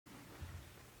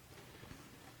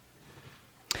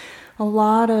A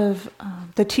lot of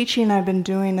the teaching I've been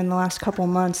doing in the last couple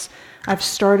months, I've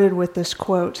started with this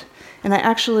quote. And I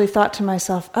actually thought to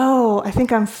myself, I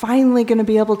think I'm finally going to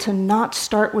be able to not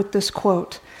start with this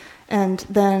quote. And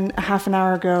then a half an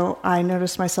hour ago, I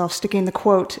noticed myself sticking the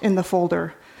quote in the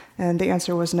folder. And the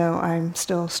answer was no, I'm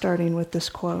still starting with this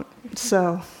quote.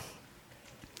 So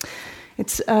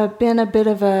it's been a bit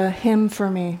of a hymn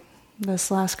for me this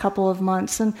last couple of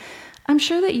months. And I'm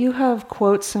sure that you have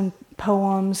quotes and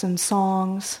poems and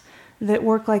songs that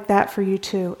work like that for you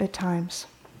too at times.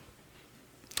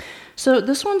 So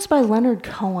this one's by Leonard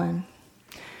Cohen.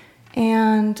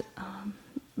 And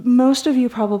most of you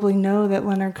probably know that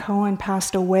Leonard Cohen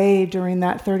passed away during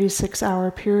that 36-hour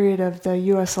period of the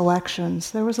U.S. elections.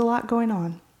 There was a lot going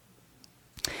on,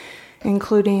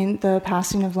 including the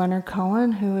passing of Leonard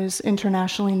Cohen, who is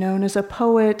internationally known as a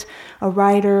poet, a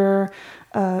writer,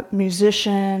 a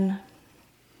musician.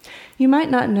 You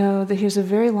might not know that he was a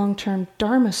very long-term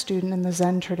Dharma student in the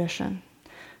Zen tradition.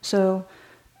 So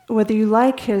whether you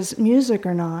like his music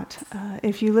or not,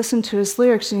 if you listen to his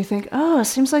lyrics and you think, it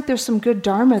seems like there's some good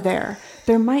Dharma there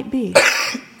might be.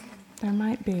 There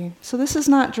might be. So this is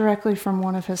not directly from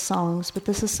one of his songs, but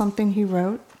this is something he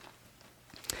wrote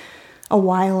a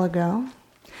while ago.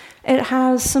 It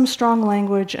has some strong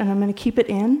language, and I'm going to keep it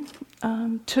in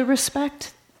to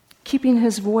respect keeping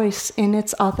his voice in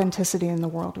its authenticity in the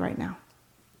world right now.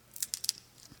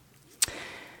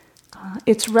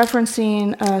 It's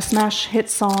referencing a smash hit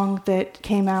song that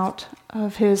came out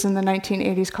of his in the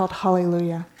 1980s called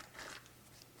Hallelujah.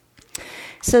 It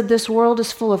said, "This world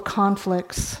is full of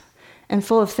conflicts and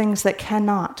full of things that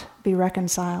cannot be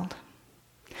reconciled.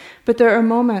 But there are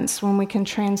moments when we can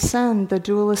transcend the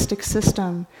dualistic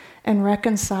system and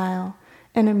reconcile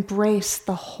and embrace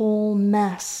the whole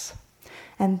mess.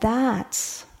 And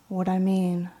that's what I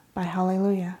mean by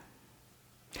hallelujah.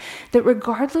 That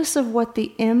regardless of what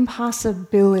the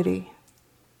impossibility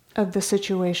of the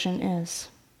situation is,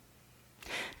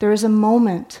 there is a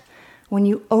moment when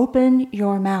you open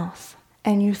your mouth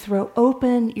and you throw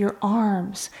open your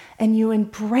arms and you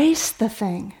embrace the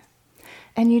thing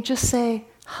and you just say,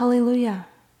 hallelujah,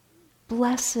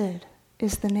 blessed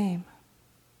is the name.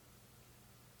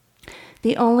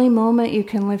 The only moment you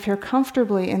can live here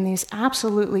comfortably in these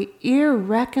absolutely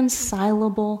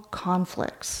irreconcilable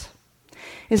conflicts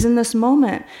is in this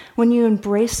moment when you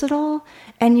embrace it all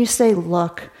and you say,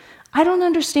 look, I don't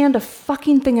understand a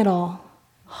fucking thing at all.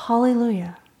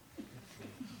 Hallelujah.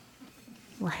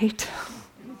 Right?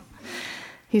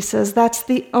 He says that's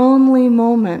the only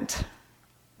moment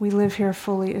we live here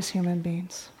fully as human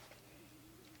beings.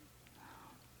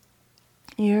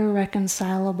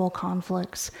 Irreconcilable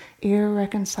conflicts,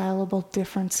 irreconcilable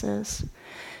differences.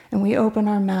 And we open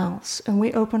our mouths and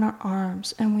we open our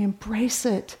arms and we embrace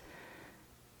it.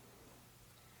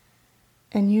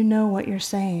 And you know what you're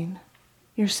saying.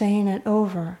 You're saying it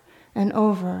over and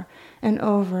over and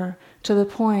over to the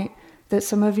point that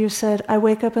some of you said, I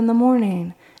wake up in the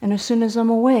morning and as soon as I'm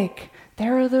awake,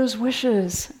 there are those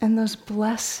wishes and those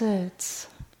blesseds,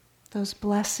 those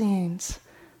blessings.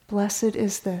 Blessed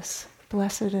is this.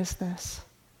 Blessed is this.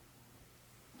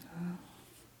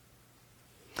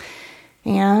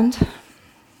 And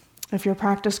if your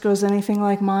practice goes anything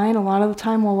like mine, a lot of the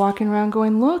time we're walking around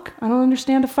going, look, I don't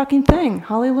understand a fucking thing.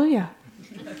 Hallelujah.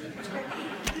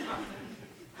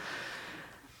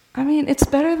 I mean, it's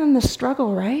better than the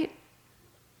struggle, right?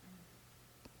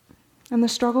 And the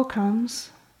struggle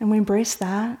comes, and we embrace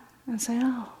that and say,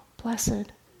 oh,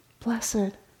 blessed,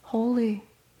 blessed, holy,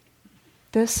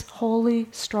 this holy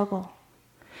struggle.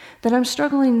 That I'm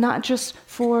struggling not just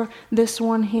for this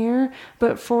one here,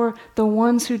 but for the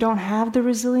ones who don't have the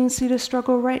resiliency to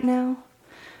struggle right now.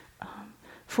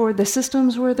 For the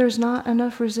systems where there's not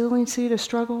enough resiliency to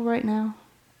struggle right now.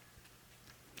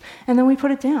 And then we put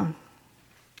it down.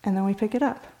 And then we pick it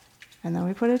up. And then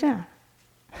we put it down.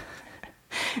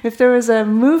 If there was a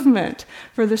movement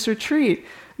for this retreat,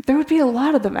 there would be a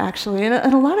lot of them actually. And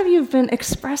a lot of you have been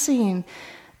expressing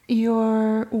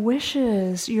your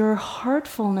wishes, your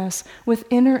heartfulness with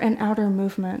inner and outer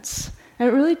movements. And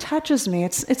it really touches me.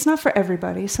 It's not for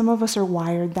everybody. Some of us are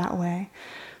wired that way.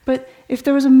 But if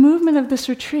there was a movement of this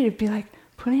retreat, it'd be like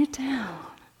putting it down,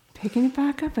 picking it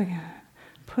back up again,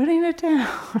 putting it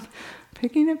down,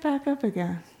 picking it back up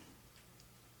again.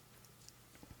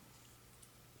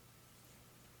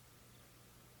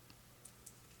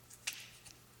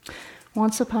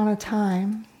 Once upon a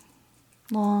time,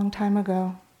 long time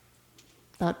ago,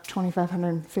 about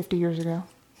 2,550 years ago,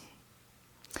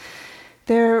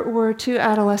 there were two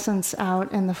adolescents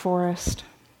out in the forest.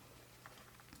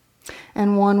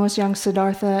 And one was young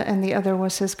Siddhartha, and the other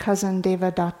was his cousin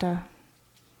Devadatta.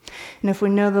 And if we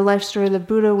know the life story of the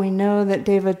Buddha, we know that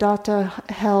Devadatta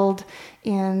held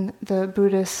in the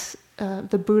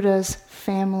Buddha's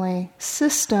family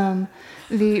system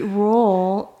the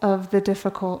role of the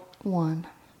difficult one,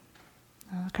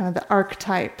 kind of the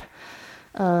archetype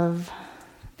of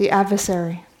the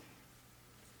adversary.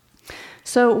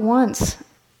 So once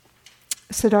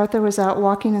Siddhartha was out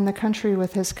walking in the country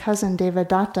with his cousin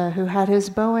Devadatta, who had his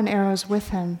bow and arrows with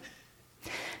him.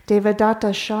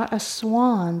 Devadatta shot a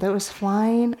swan that was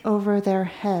flying over their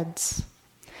heads.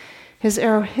 His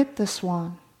arrow hit the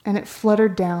swan, and it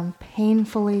fluttered down,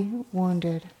 painfully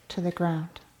wounded, to the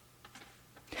ground.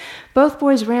 Both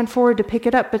boys ran forward to pick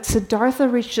it up, but Siddhartha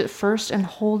reached it first, and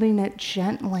holding it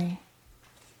gently,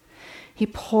 he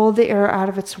pulled the arrow out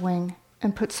of its wing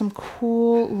and put some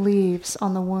cool leaves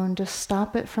on the wound to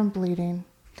stop it from bleeding.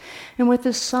 And with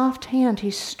his soft hand, he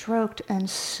stroked and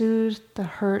soothed the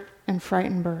hurt and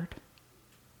frightened bird.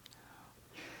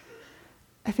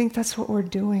 I think that's what we're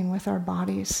doing with our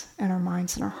bodies and our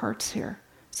minds and our hearts here.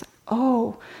 It's like,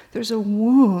 oh, there's a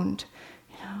wound,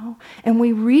 and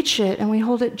we reach it and we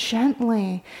hold it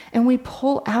gently and we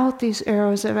pull out these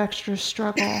arrows of extra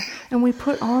struggle and we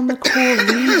put on the cool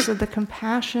leaves of the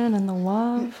compassion and the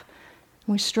love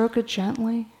and we stroke it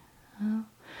gently.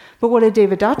 But what did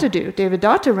Devadatta do?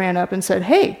 Devadatta ran up and said,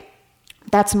 hey,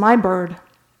 that's my bird.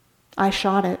 I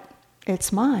shot it.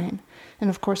 It's mine. And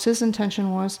of course his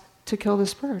intention was to kill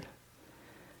this bird.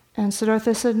 And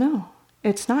Siddhartha said, no,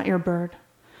 it's not your bird.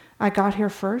 I got here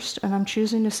first and I'm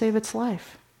choosing to save its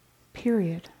life.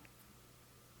 Period.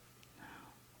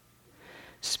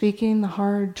 Speaking the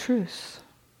hard truth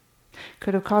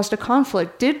could have caused a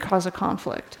conflict, did cause a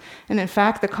conflict. And in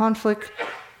fact, the conflict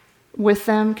with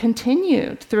them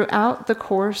continued throughout the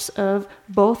course of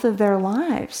both of their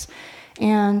lives.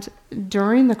 And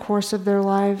during the course of their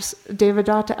lives,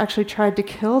 Devadatta actually tried to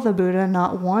kill the Buddha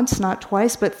not once, not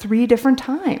twice, but 3 different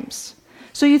times.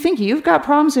 So you think you've got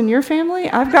problems in your family?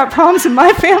 I've got problems in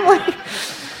my family?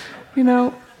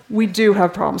 We do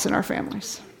have problems in our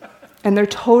families. And they're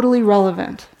totally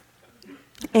relevant.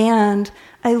 And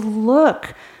I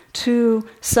look to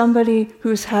somebody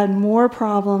who's had more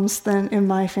problems than in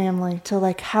my family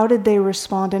to how did they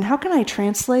respond? And how can I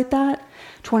translate that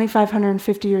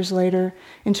 2,550 years later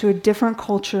into a different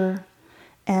culture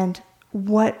and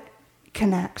what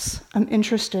connects? I'm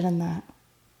interested in that.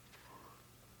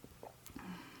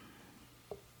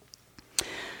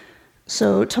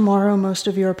 So tomorrow, most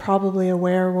of you are probably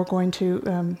aware, we're going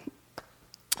to,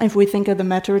 if we think of the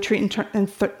Metta retreat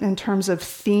in terms of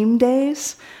theme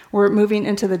days, we're moving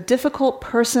into the difficult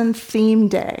person theme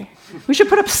day. We should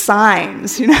put up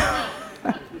signs,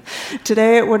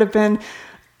 Today it would have been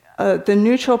the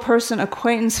neutral person,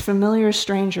 acquaintance, familiar,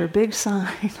 stranger, big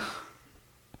sign.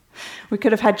 We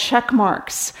could have had check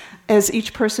marks as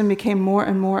each person became more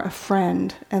and more a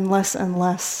friend and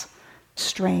less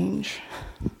strange.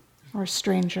 Or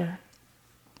stranger.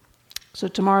 So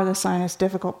tomorrow the sign is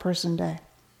difficult person day.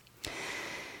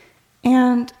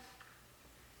 And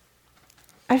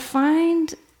I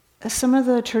find some of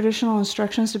the traditional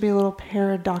instructions to be a little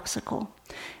paradoxical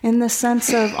in the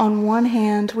sense of, on one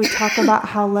hand, we talk about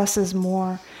how less is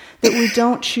more, that we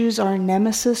don't choose our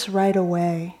nemesis right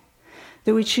away,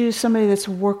 that we choose somebody that's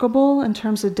workable in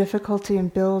terms of difficulty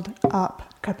and build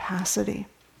up capacity.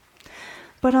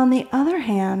 But on the other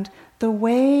hand, the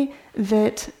way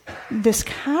that this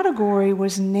category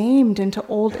was named into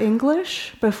Old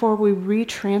English before we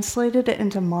retranslated it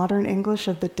into modern English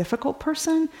of the difficult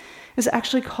person is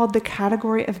actually called the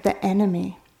category of the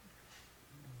enemy.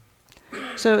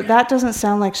 So that doesn't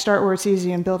sound like start where it's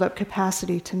easy and build up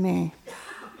capacity to me.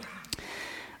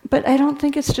 But I don't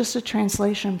think it's just a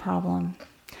translation problem.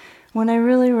 When I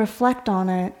really reflect on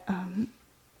it,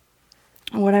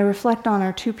 what I reflect on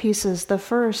are 2 pieces. The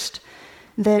first,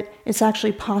 that it's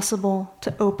actually possible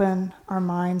to open our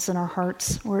minds and our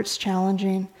hearts where it's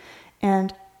challenging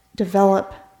and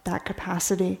develop that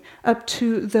capacity up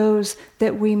to those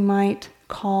that we might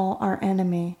call our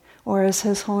enemy, or as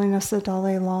His Holiness the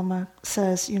Dalai Lama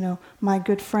says, my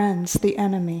good friends, the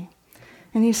enemy.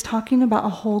 And he's talking about a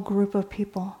whole group of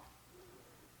people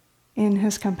in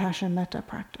his compassion metta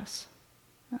practice.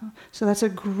 So that's a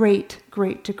great,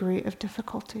 great degree of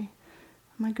difficulty.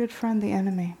 My good friend, the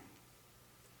enemy.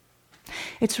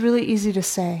 It's really easy to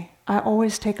say. I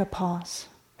always take a pause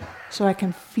so I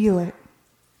can feel it.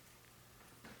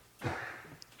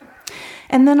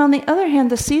 And then on the other hand,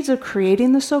 the seeds of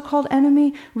creating the so-called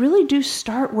enemy really do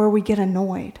start where we get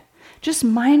annoyed. Just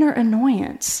minor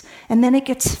annoyance. And then it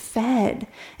gets fed.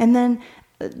 And then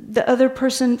the other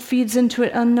person feeds into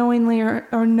it unknowingly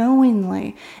or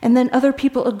knowingly. And then other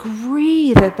people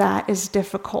agree that that is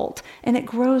difficult. And it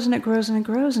grows and it grows and it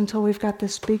grows until we've got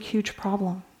this big, huge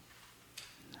problem.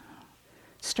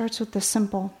 It starts with the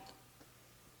simple.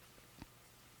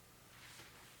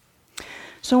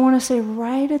 So I want to say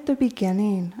right at the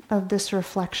beginning of this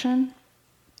reflection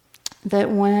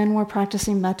that when we're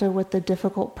practicing metta with the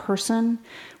difficult person,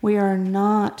 we are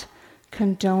not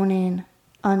condoning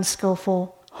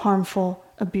unskillful, harmful,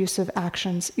 abusive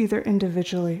actions, either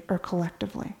individually or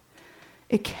collectively.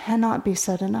 It cannot be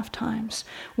said enough times.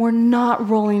 We're not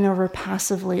rolling over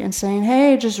passively and saying,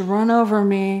 hey, just run over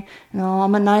me.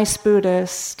 I'm a nice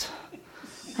Buddhist.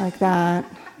 Like that.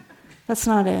 That's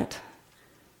not it.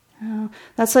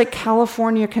 That's like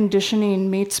California conditioning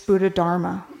meets Buddha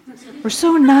Dharma. We're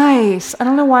so nice. I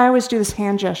don't know why I always do this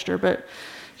hand gesture, but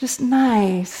just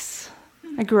nice.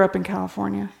 I grew up in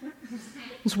California. I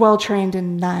was well-trained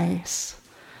and nice.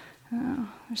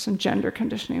 There's some gender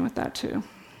conditioning with that too.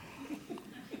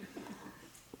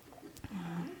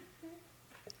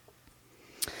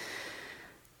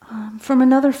 From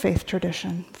another faith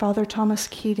tradition, Father Thomas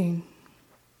Keating,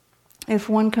 if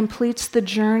one completes the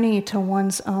journey to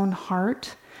one's own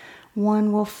heart,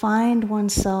 one will find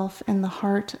oneself in the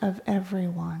heart of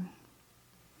everyone.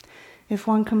 If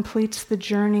one completes the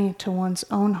journey to one's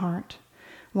own heart,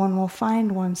 one will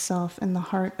find oneself in the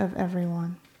heart of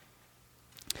everyone.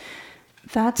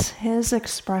 That's his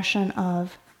expression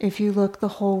of, if you look the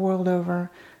whole world over,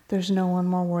 there's no one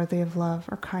more worthy of love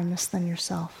or kindness than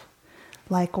yourself.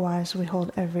 Likewise, we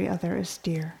hold every other as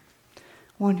dear.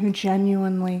 One who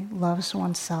genuinely loves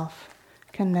oneself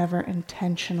can never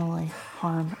intentionally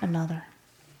harm another.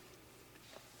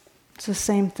 It's the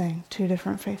same thing, two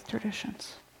different faith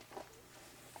traditions.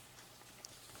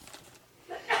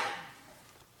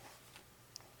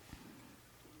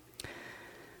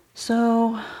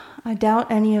 So, I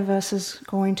doubt any of us is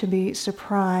going to be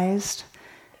surprised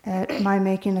at my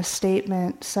making a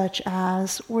statement such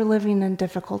as, we're living in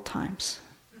difficult times.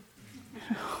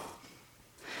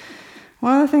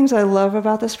 One of the things I love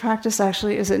about this practice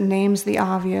actually is it names the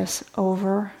obvious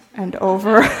over and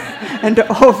over and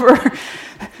over.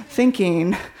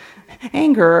 Thinking,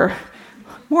 anger,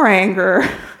 more anger,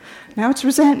 now it's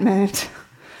resentment.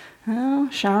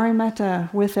 Showering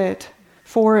metta with it,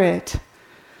 for it,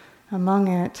 among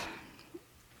it.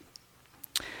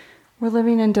 We're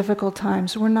living in difficult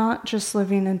times. We're not just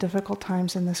living in difficult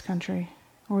times in this country.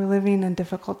 We're living in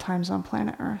difficult times on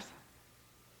planet Earth.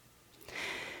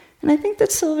 And I think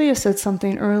that Sylvia said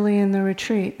something early in the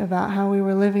retreat about how we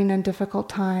were living in difficult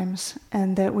times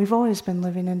and that we've always been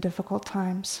living in difficult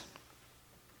times.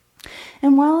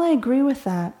 And while I agree with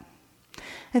that,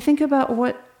 I think about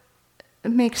what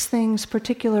makes things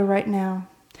particular right now.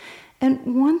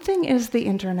 And one thing is the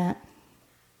internet.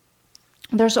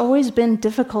 There's always been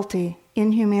difficulty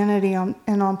in humanity and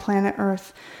on planet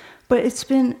Earth, but it's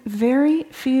been very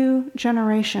few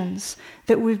generations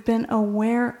that we've been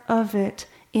aware of it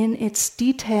in its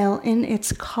detail, in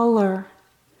its color,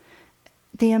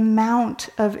 the amount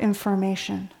of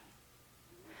information.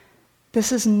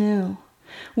 This is new.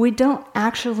 We don't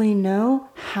actually know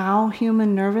how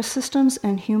human nervous systems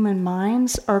and human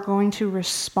minds are going to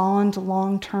respond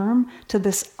long-term to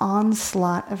this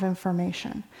onslaught of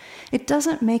information. It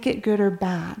doesn't make it good or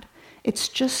bad. It's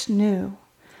just new.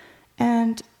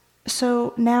 And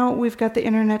so now we've got the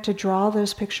internet to draw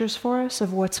those pictures for us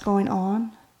of what's going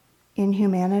on in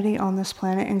humanity on this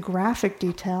planet in graphic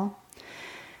detail.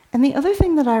 And the other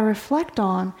thing that I reflect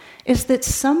on is that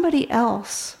somebody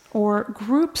else or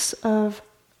groups of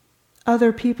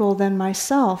other people than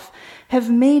myself have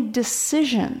made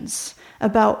decisions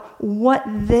about what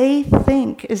they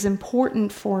think is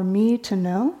important for me to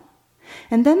know.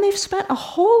 And then they've spent a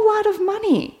whole lot of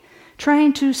money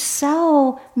trying to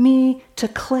sell me to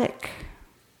click.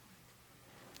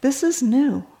 This is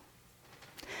new.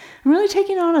 I'm really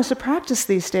taking on as a practice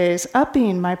these days,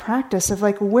 upping my practice of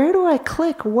where do I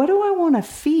click? What do I want to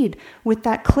feed with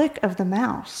that click of the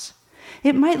mouse?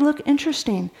 It might look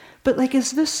interesting, but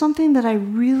is this something that I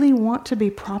really want to be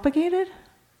propagated?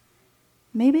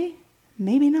 Maybe,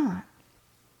 maybe not.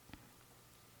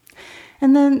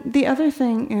 And then the other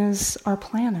thing is our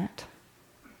planet.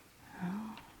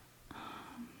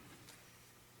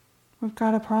 We've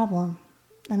got a problem,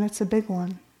 and it's a big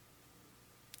one.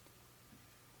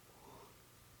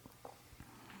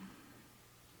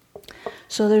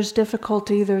 So there's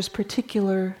difficulty, there's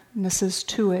particularnesses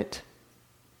to it.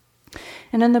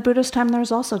 And in the Buddha's time, there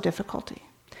was also difficulty.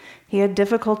 He had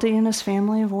difficulty in his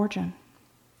family of origin,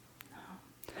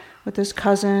 with his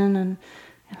cousin, and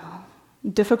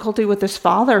difficulty with his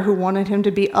father who wanted him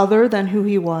to be other than who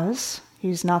he was.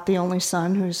 He's not the only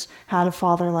son who's had a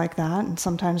father like that, and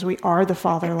sometimes we are the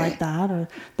father like that, or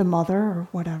the mother, or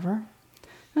whatever.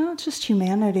 No, it's just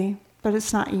humanity, but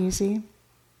it's not easy.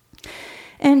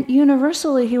 And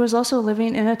universally, he was also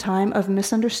living in a time of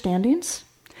misunderstandings,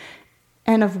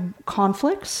 and of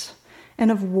conflicts, and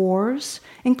of wars,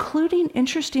 including,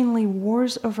 interestingly,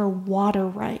 wars over water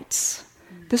rights.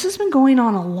 This has been going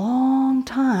on a long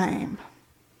time.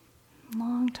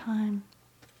 Long time.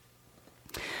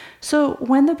 So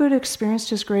when the Buddha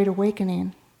experienced his great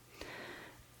awakening,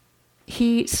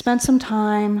 he spent some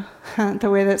time, the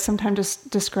way that's sometimes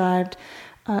described,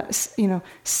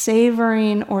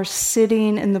 savoring or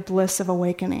sitting in the bliss of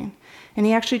awakening. And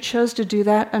he actually chose to do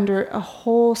that under a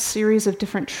whole series of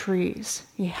different trees.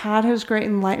 He had his great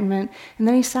enlightenment, and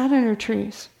then he sat under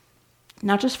trees.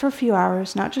 Not just for a few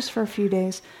hours, not just for a few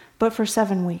days, but for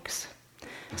 7 weeks.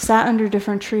 Sat under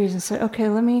different trees and said, okay,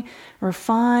 let me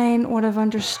refine what I've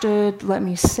understood. Let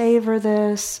me savor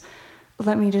this.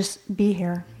 Let me just be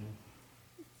here.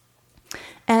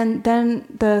 And then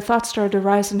the thoughts started to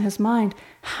rise in his mind,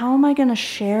 how am I going to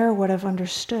share what I've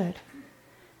understood?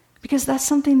 Because that's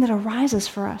something that arises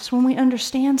for us. When we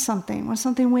understand something, when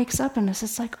something wakes up in us,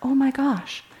 it's like, oh my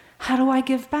gosh, how do I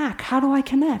give back? How do I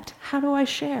connect? How do I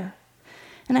share?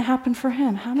 And it happened for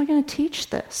him. How am I going to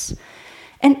teach this?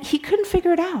 And he couldn't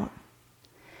figure it out.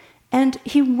 And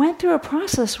he went through a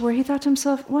process where he thought to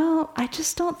himself, well, I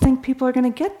just don't think people are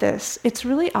going to get this. It's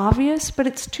really obvious, but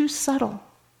it's too subtle.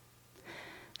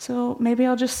 So maybe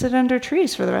I'll just sit under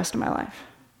trees for the rest of my life.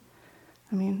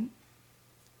 I mean,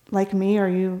 like me, are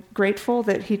you grateful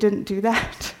that he didn't do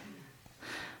that?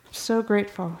 I'm so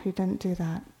grateful he didn't do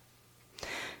that.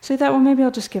 So he thought, well, maybe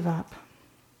I'll just give up.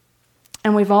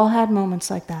 And we've all had moments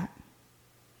like that.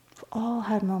 We've all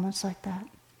had moments like that.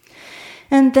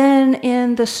 And then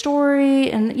in the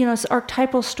story, and it's an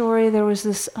archetypal story, there was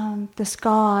this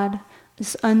God,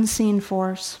 this unseen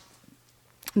force,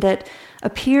 that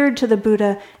appeared to the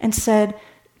Buddha and said,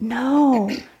 no,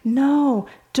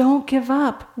 don't give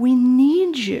up. We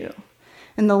need you.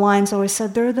 And the lines always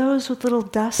said, there are those with little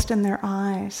dust in their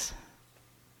eyes.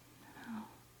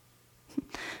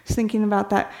 I was thinking about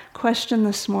that question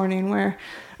this morning where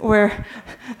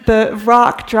the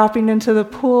rock dropping into the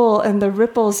pool and the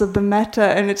ripples of the Metta,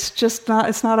 and it's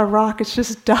not a rock, it's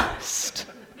just dust.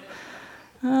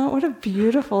 Oh, what a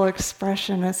beautiful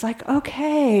expression. It's like,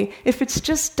 okay, if it's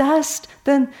just dust,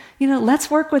 then,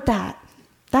 let's work with that.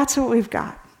 That's what we've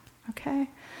got, okay?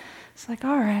 It's like,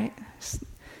 all right,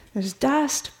 there's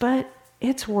dust, but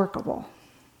it's workable.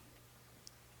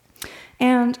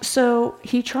 And so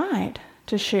he tried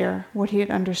to share what he had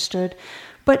understood,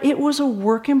 but it was a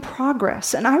work in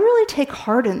progress. And I really take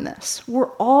heart in this.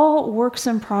 We're all works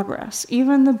in progress.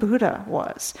 Even the Buddha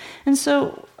was. And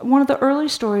so one of the early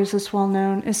stories that's well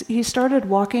known is he started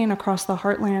walking across the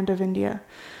heartland of India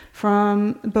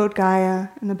from Bodh Gaya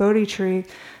and the Bodhi tree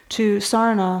to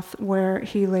Sarnath, where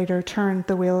he later turned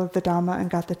the wheel of the Dhamma and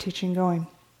got the teaching going.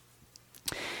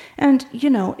 And,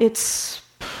 it's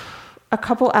a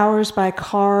couple hours by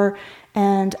car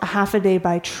and a half a day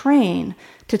by train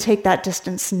to take that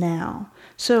distance now.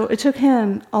 So it took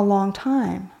him a long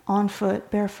time, on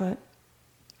foot, barefoot.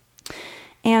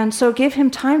 And so it gave him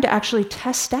time to actually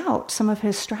test out some of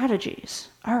his strategies.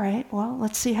 All right, well,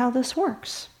 let's see how this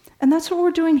works. And that's what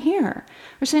we're doing here.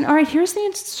 We're saying, all right, here's the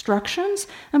instructions.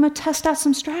 I'm going to test out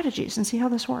some strategies and see how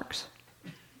this works.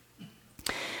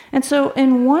 And so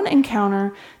in one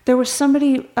encounter, there was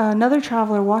another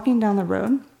traveler walking down the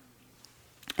road,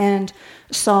 and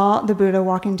saw the Buddha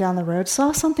walking down the road,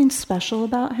 saw something special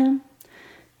about him.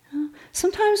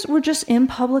 Sometimes we're just in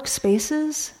public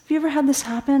spaces. Have you ever had this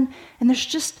happen? And there's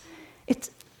just,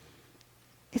 it's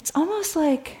almost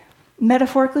like,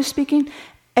 metaphorically speaking,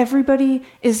 everybody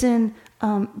is in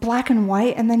black and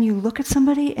white, and then you look at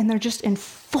somebody and they're just in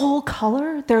full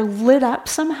color. They're lit up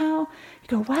somehow. You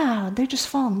go, wow, they just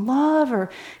fall in love or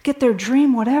get their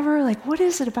dream, whatever. Like, what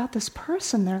is it about this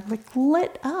person? They're like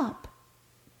lit up.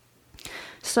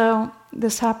 So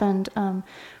this happened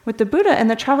with the Buddha, and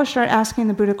the traveler started asking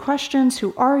the Buddha questions.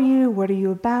 Who are you? What are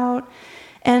you about?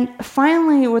 And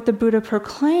finally, what the Buddha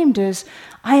proclaimed is,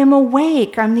 I am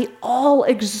awake. I'm the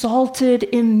all-exalted,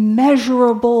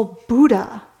 immeasurable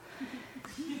Buddha.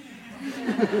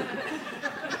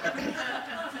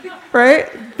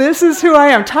 Right? This is who I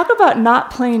am. Talk about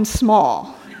not playing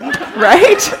small,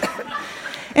 right?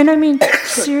 And I mean,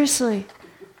 seriously,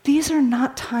 these are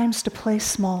not times to play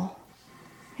small.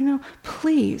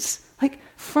 Please,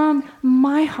 from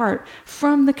my heart,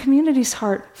 from the community's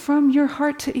heart, from your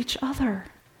heart to each other.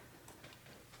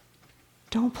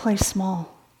 don't play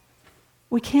small.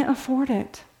 We can't afford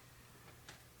it.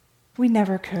 We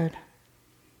never could.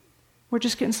 We're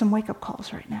just getting some wake-up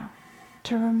calls right now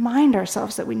to remind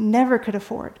ourselves that we never could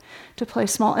afford to play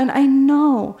small. And I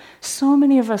know so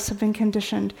many of us have been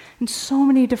conditioned in so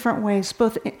many different ways,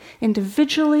 both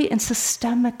individually and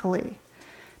systemically,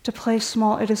 to play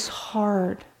small. It is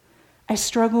hard. I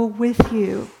struggle with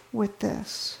you with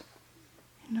this.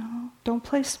 Don't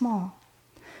play small.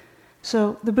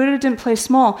 So the Buddha didn't play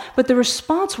small, but the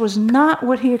response was not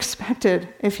what he expected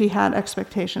if he had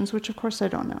expectations, which of course I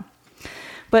don't know.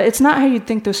 But it's not how you'd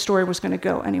think the story was going to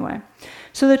go anyway.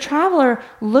 So the traveler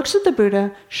looks at the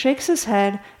Buddha, shakes his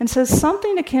head, and says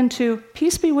something akin to,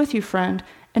 "Peace be with you, friend,"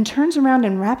 and turns around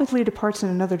and rapidly departs in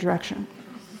another direction.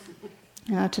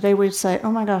 Today we'd say,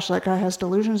 "Oh my gosh, that guy has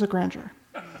delusions of grandeur."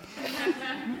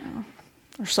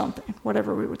 Or something,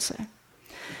 whatever we would say.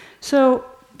 So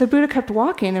the Buddha kept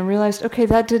walking and realized, okay,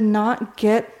 that did not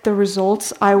get the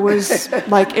results I was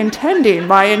intending.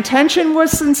 My intention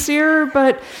was sincere,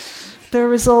 but the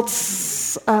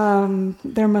results,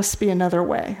 there must be another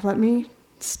way. Let me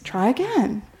try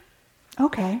again.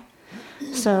 Okay.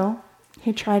 So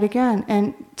he tried again.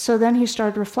 And so then he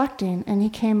started reflecting, and he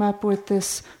came up with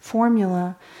this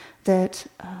formula that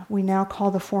we now call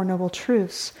the Four Noble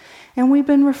Truths. And we've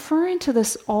been referring to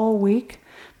this all week,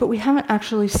 but we haven't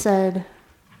actually said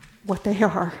what they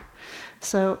are.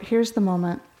 So here's the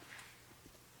moment.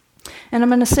 And I'm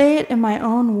going to say it in my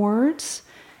own words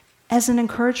as an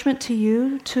encouragement to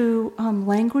you to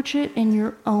language it in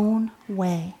your own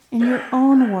way, in your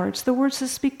own words, the words that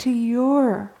speak to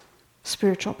your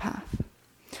spiritual path.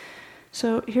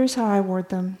 So here's how I word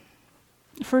them.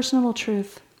 First noble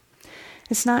truth.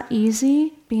 It's not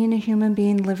easy being a human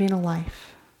being living a life.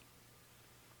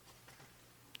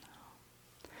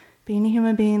 Being a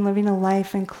human being living a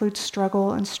life includes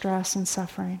struggle and stress and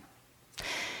suffering.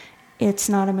 It's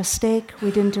not a mistake. We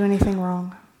didn't do anything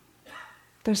wrong.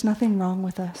 There's nothing wrong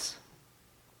with us.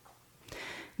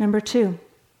 Number 2,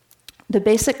 the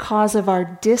basic cause of our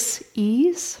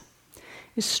dis-ease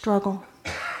is struggle.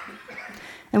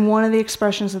 And one of the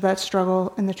expressions of that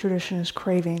struggle in the tradition is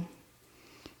craving.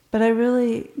 But I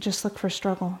really just look for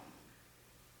struggle.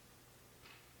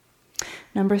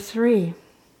 Number 3,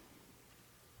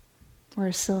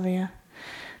 where's Sylvia?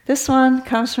 This one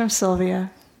comes from Sylvia.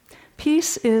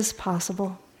 Peace is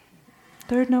possible.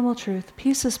 Third noble truth,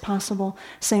 peace is possible.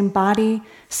 Same body,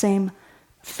 same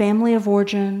family of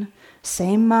origin,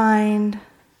 same mind.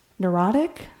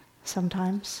 Neurotic?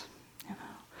 Sometimes.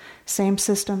 Same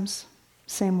systems,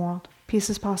 same world. Peace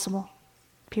is possible.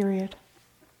 Period.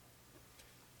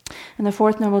 And the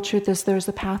fourth noble truth is there's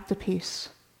a path to peace.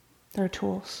 There are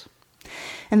tools.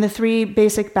 And the 3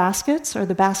 basic baskets are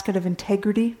the basket of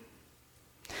integrity,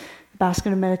 the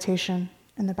basket of meditation,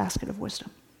 and the basket of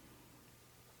wisdom.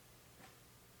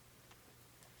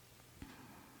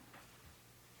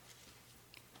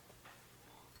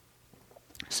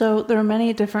 So there are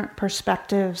many different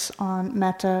perspectives on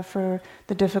metta for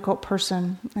the difficult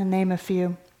person, and name a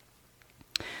few.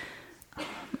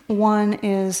 One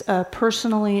is a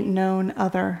personally known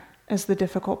other as the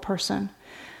difficult person,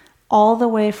 all the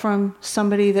way from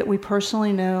somebody that we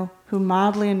personally know who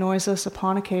mildly annoys us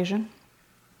upon occasion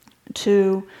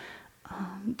to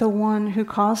the one who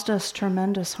caused us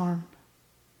tremendous harm,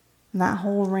 and that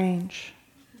whole range.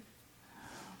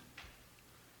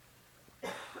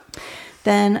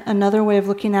 Then another way of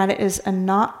looking at it is a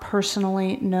not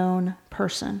personally known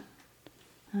person.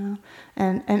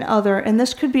 And other, and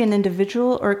this could be an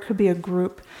individual or it could be a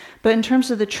group. But in terms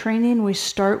of the training, we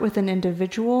start with an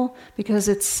individual because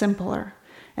it's simpler.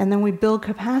 And then we build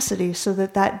capacity so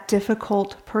that that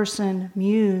difficult person,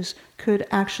 muse, could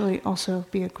actually also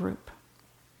be a group.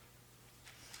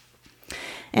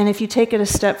 And if you take it a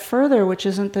step further, which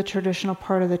isn't the traditional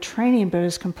part of the training, but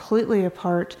is completely a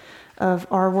part of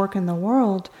our work in the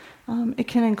world, it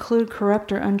can include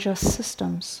corrupt or unjust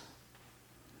systems.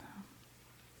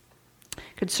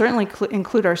 It could certainly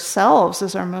include ourselves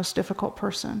as our most difficult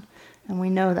person, and we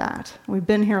know that. We've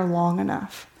been here long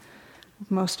enough.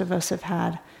 Most of us have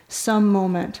had some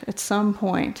moment at some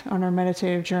point on our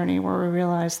meditative journey where we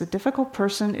realize the difficult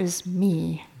person is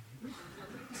me.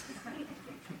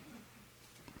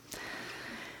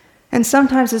 And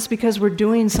sometimes it's because we're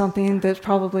doing something that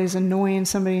probably is annoying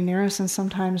somebody near us, and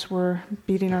sometimes we're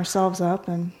beating ourselves up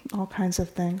and all kinds of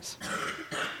things.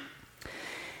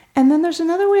 And then there's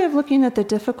another way of looking at the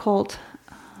difficult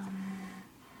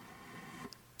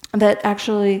that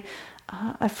actually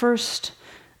I first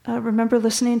remember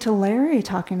listening to Larry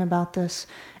talking about this.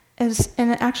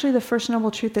 And actually the First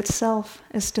Noble Truth itself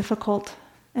is difficult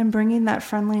and bringing that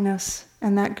friendliness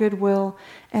and that goodwill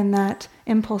and that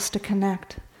impulse to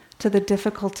connect to the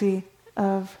difficulty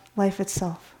of life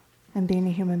itself and being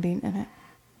a human being in it.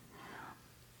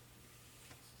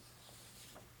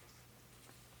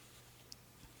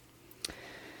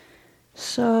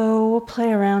 So we'll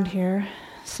play around here,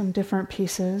 some different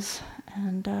pieces,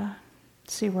 and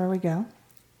see where we go.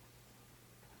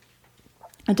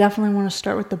 I definitely want to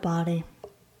start with the body.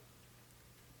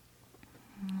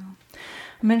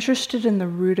 I'm interested in the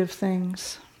root of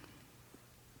things.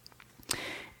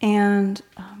 And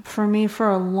for me, for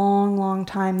a long, long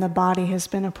time, the body has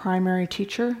been a primary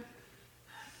teacher.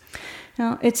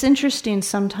 Now, it's interesting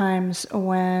sometimes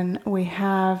when we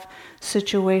have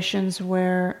situations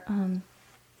where,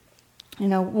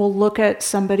 we'll look at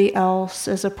somebody else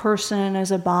as a person,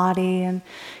 as a body, and,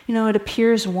 it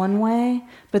appears one way,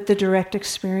 but the direct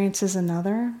experience is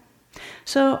another.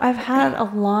 So I've had a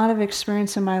lot of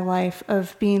experience in my life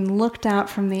of being looked at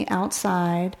from the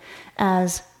outside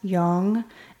as young,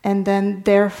 and then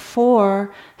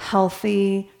therefore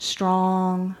healthy,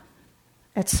 strong,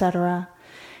 etc.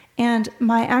 And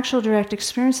my actual direct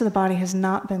experience of the body has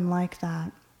not been like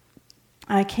that.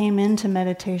 I came into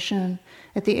meditation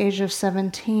at the age of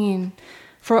 17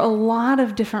 for a lot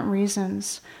of different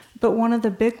reasons, but one of the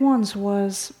big ones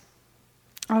was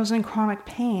I was in chronic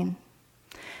pain.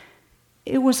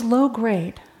 It was low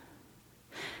grade,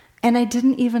 and I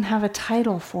didn't even have a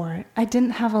title for it. I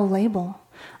didn't have a label.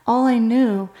 All I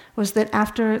knew was that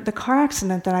after the car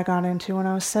accident that I got into when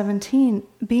I was 17,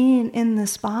 being in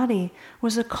this body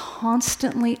was a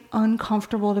constantly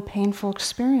uncomfortable to painful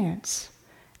experience.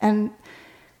 And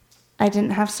I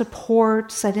didn't have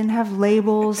supports, I didn't have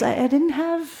labels, I didn't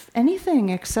have anything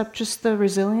except just the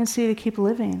resiliency to keep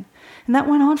living. And that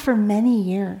went on for many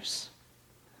years.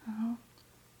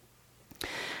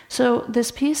 So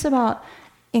this piece about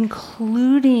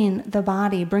including the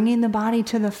body, bringing the body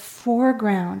to the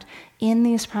foreground in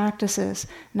these practices,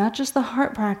 not just the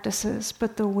heart practices,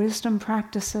 but the wisdom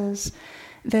practices,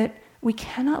 that we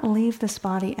cannot leave this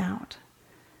body out.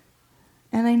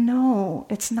 And I know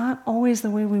it's not always the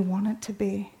way we want it to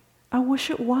be. I wish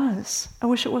it was. I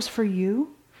wish it was for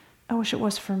you. I wish it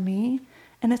was for me.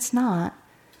 And it's not.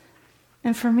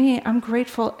 And for me, I'm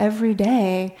grateful every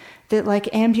day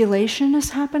that ambulation is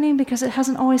happening because it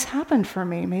hasn't always happened for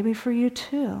me. Maybe for you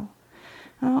too.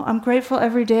 I'm grateful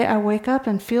every day I wake up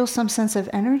and feel some sense of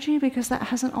energy because that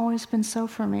hasn't always been so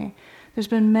for me. There's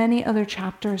been many other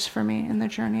chapters for me in the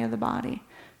journey of the body,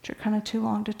 which are kind of too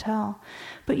long to tell.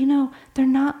 But they're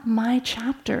not my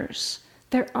chapters.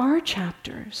 They're our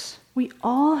chapters. We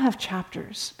all have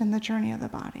chapters in the journey of the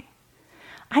body.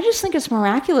 I just think it's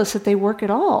miraculous that they work at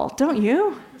all, don't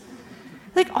you?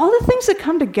 All the things that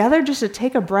come together just to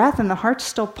take a breath and the heart's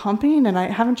still pumping and I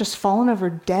haven't just fallen over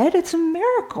dead, it's a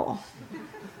miracle.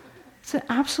 It's an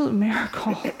absolute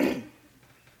miracle.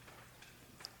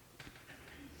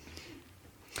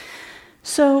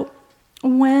 So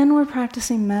when we're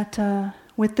practicing metta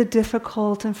with the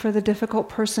difficult and for the difficult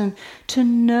person, to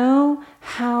know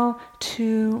how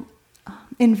to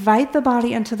invite the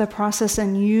body into the process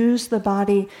and use the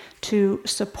body to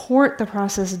support the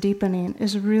process deepening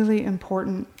is really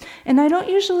important. And I don't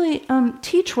usually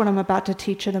teach what I'm about to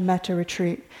teach at a metta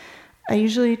retreat. I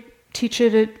usually teach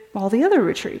it at all the other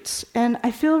retreats. And I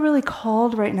feel really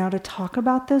called right now to talk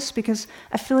about this because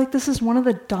I feel like this is one of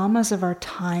the dhammas of our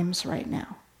times right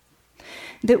now.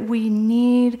 That we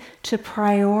need to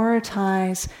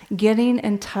prioritize getting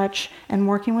in touch and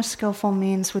working with skillful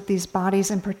means with these bodies,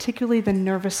 and particularly the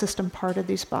nervous system part of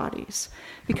these bodies.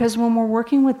 Because when we're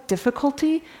working with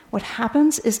difficulty, what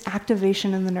happens is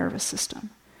activation in the nervous system.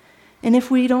 And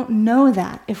if we don't know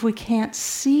that, if we can't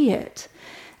see it,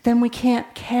 then we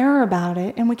can't care about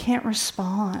it and we can't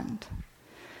respond.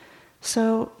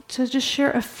 So to just share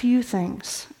a few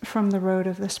things from the road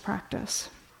of this practice.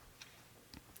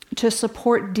 To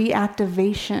support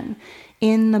deactivation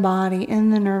in the body, in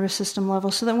the nervous system level,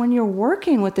 so that when you're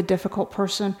working with a difficult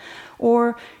person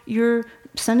or you're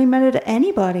sending metta to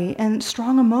anybody and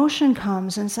strong emotion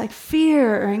comes and it's like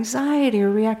fear or anxiety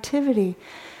or reactivity,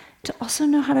 to also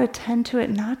know how to attend to it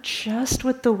not just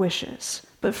with the wishes,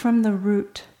 but from the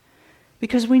root.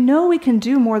 Because we know we can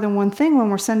do more than one thing when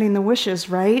we're sending the wishes,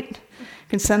 right? We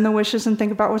can send the wishes and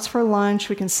think about what's for lunch.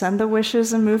 We can send the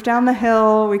wishes and move down the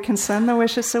hill. We can send the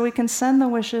wishes, so we can send the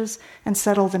wishes and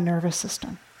settle the nervous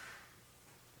system.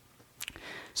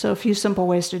 So a few simple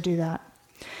ways to do that.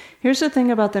 Here's the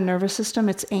thing about the nervous system.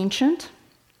 It's ancient.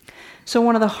 So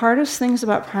one of the hardest things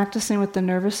about practicing with the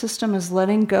nervous system is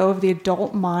letting go of the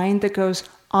adult mind that goes,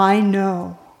 I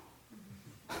know.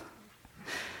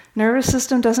 Nervous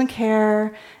system doesn't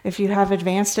care if you have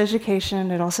advanced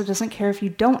education. It also doesn't care if you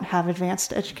don't have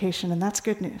advanced education, and that's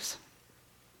good news.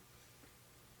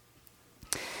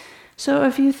 So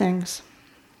a few things.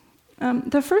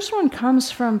 The first one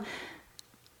comes from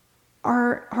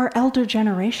our elder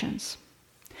generations.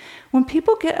 When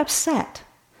people get upset,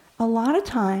 a lot of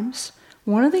times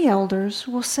one of the elders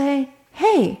will say,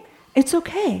 "Hey, it's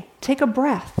okay, take a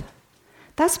breath."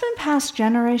 That's been passed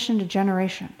generation to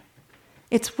generation.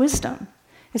 It's wisdom.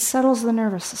 It settles the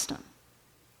nervous system.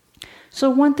 So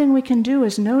one thing we can do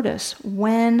is notice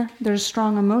when there's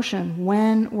strong emotion,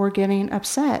 when we're getting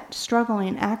upset,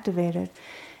 struggling, activated,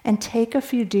 and take a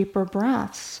few deeper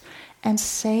breaths and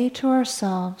say to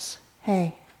ourselves,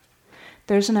 "Hey,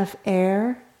 there's enough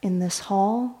air in this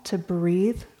hall to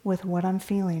breathe with what I'm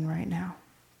feeling right now."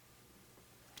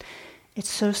 It's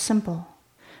so simple,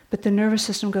 but the nervous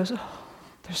system goes, "Oh,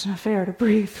 there's enough air to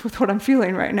breathe with what I'm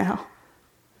feeling right now."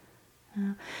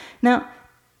 Now,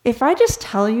 if I just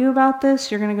tell you about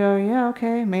this, you're going to go, "Yeah,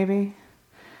 okay, maybe."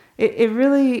 It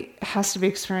really has to be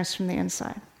experienced from the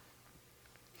inside.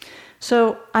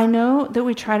 So I know that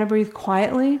we try to breathe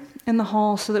quietly in the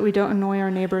hall so that we don't annoy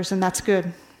our neighbors, and that's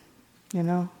good.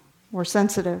 We're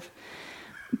sensitive.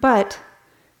 But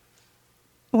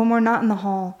when we're not in the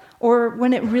hall, or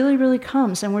when it really, really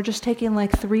comes and we're just taking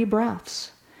like 3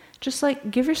 breaths, just like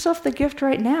give yourself the gift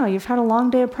right now. You've had a long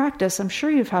day of practice. I'm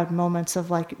sure you've had moments of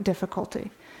like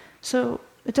difficulty. So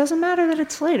it doesn't matter that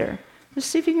it's later. Just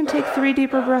see if you can take 3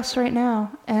 deeper breaths right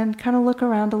now and kind of look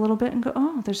around a little bit and go,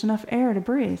 "Oh, there's enough air to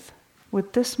breathe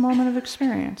with this moment of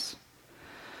experience."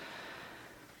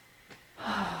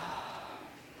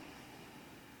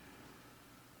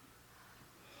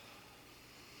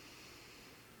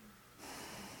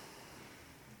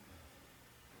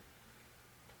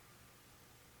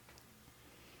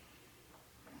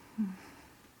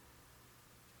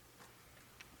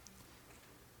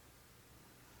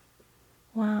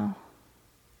 Wow.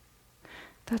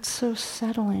 That's so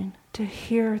settling to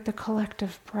hear the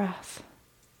collective breath.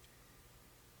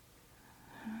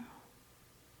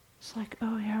 It's like,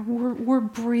 oh yeah, we're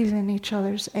breathing each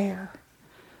other's air.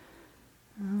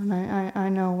 And I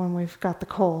know when we've got the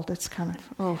cold, it's kind of,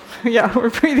 oh yeah, we're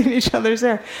breathing each other's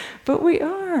air. But we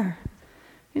are,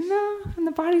 and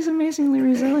the body's amazingly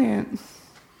resilient.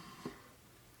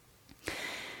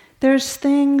 There's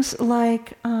things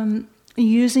like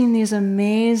using these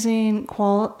amazing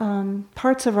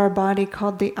parts of our body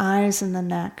called the eyes and the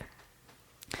neck.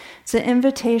 It's an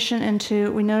invitation into,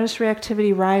 we notice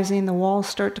reactivity rising, the walls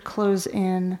start to close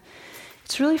in.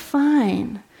 It's really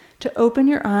fine to open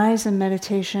your eyes in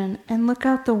meditation and look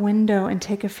out the window and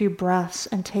take a few breaths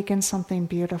and take in something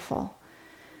beautiful.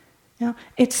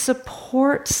 It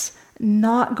supports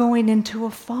not going into a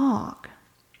fog.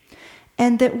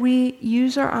 And that we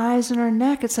use our eyes and our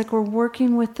neck. It's like we're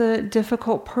working with the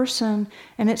difficult person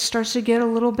and it starts to get a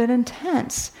little bit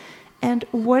intense. And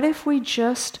what if we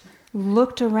just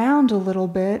looked around a little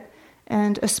bit,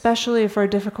 and especially if our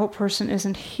difficult person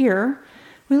isn't here,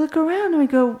 we look around and we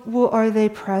go, "Well, are they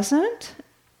present?"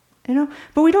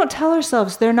 But we don't tell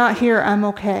ourselves, "They're not here, I'm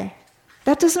okay."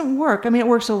 That doesn't work. I mean, it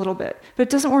works a little bit, but it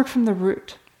doesn't work from the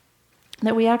root.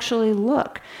 That we actually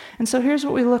look. And so here's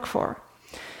what we look for.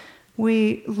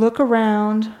 We look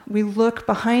around, we look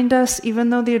behind us, even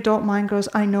though the adult mind goes,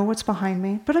 "I know what's behind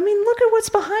me." But I mean, look at what's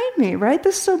behind me, right?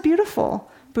 This is so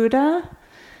beautiful. Buddha.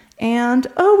 And,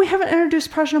 we haven't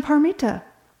introduced Prajnaparamita.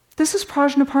 This is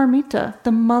Prajnaparamita,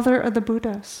 the mother of the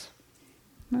Buddhas.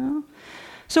 No?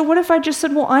 So what if I just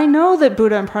said, "Well, I know that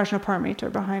Buddha and Prajnaparamita are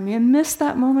behind me," and missed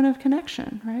that moment of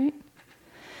connection, right?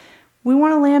 We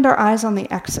want to land our eyes on the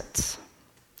exits.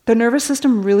 The nervous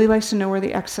system really likes to know where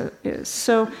the exit is.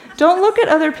 So don't look at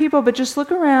other people, but just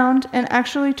look around and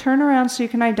actually turn around so you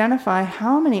can identify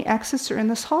how many exits are in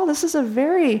this hall. This is a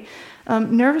very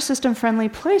nervous system friendly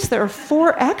place. There are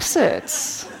 4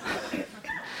 exits.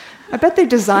 I bet they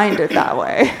designed it that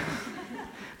way.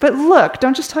 But look,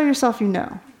 don't just tell yourself you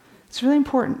know. It's really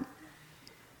important.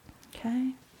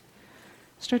 Okay?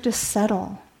 Start to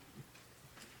settle.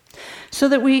 So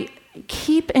that we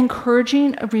keep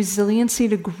encouraging a resiliency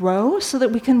to grow so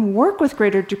that we can work with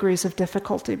greater degrees of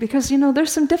difficulty. Because,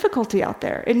 there's some difficulty out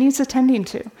there. It needs attending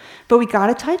to. But we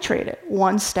got to titrate it,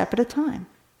 one step at a time.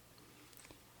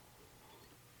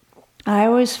 I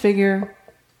always figure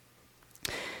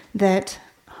that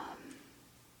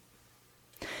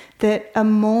a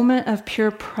moment of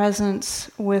pure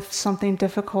presence with something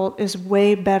difficult is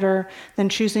way better than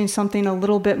choosing something a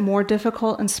little bit more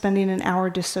difficult and spending an hour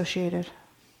dissociated.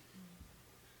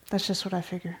 That's just what I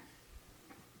figure.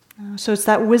 So it's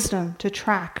that wisdom to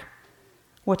track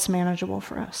what's manageable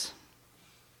for us.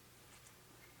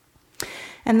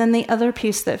 And then the other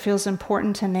piece that feels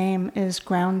important to name is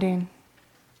grounding.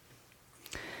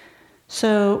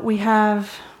 So we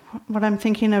have, what I'm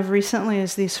thinking of recently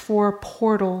is these 4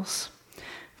 portals.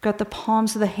 We've got the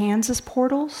palms of the hands as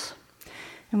portals,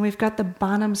 and we've got the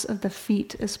bottoms of the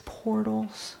feet as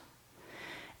portals.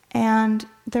 And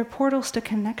they're portals to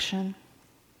connection.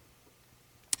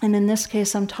 And in this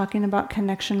case, I'm talking about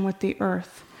connection with the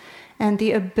earth and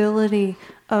the ability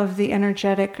of the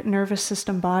energetic nervous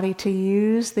system body to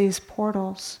use these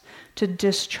portals to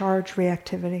discharge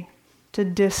reactivity, to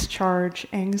discharge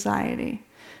anxiety,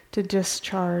 to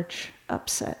discharge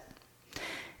upset.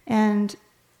 And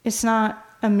it's not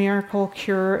a miracle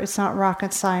cure, it's not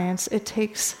rocket science. It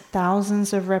takes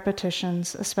thousands of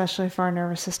repetitions, especially if our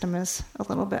nervous system is a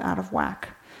little bit out of whack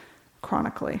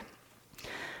chronically.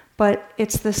 But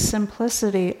it's the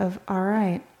simplicity of, all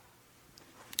right.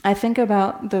 I think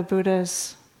about the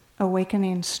Buddha's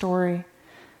awakening story,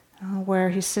 where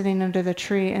he's sitting under the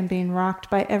tree and being rocked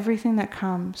by everything that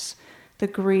comes, the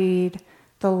greed,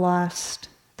 the lust,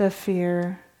 the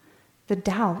fear, the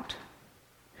doubt.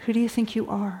 Who do you think you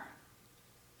are?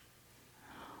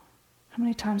 How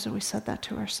many times have we said that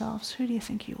to ourselves? Who do you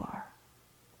think you are?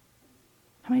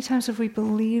 How many times have we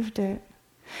believed it?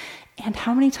 And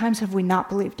how many times have we not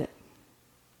believed it?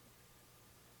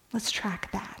 Let's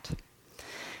track that.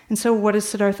 And so what does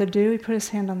Siddhartha do? He put his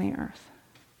hand on the earth.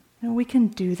 We can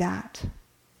do that.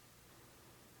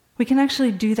 We can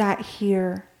actually do that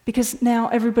here, because now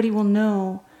everybody will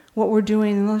know what we're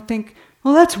doing, and they'll think,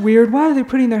 well, that's weird. Why are they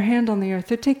putting their hand on the earth?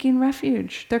 They're taking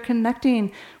refuge. They're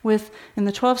connecting with, in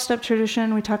the 12-step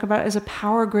tradition, we talk about it as a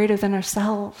power greater than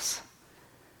ourselves,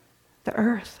 the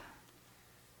earth.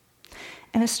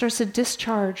 And it starts to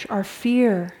discharge our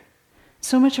fear.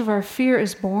 So much of our fear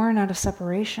is born out of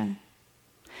separation.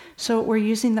 So we're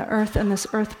using the earth and this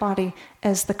earth body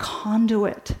as the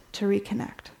conduit to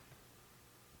reconnect.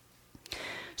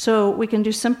 So we can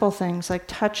do simple things like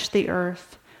touch the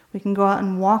earth. We can go out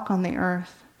and walk on the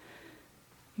earth.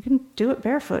 You can do it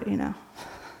barefoot, You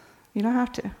don't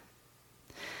have to.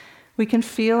 We can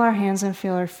feel our hands and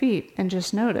feel our feet and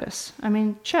just notice.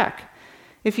 Check.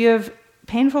 If you have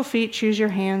painful feet, choose your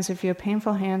hands. If you have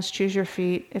painful hands, choose your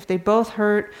feet. If they both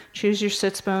hurt, choose your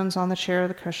sits bones on the chair or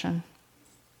the cushion.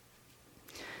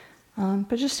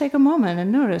 But just take a moment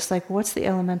and notice, what's the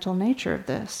elemental nature of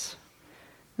this?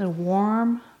 Is it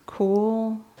warm,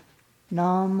 cool,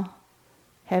 numb,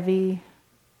 heavy,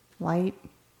 light,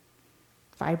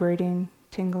 vibrating,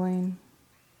 tingling,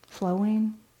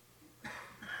 flowing,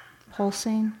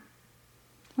 pulsing?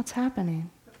 What's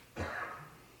happening?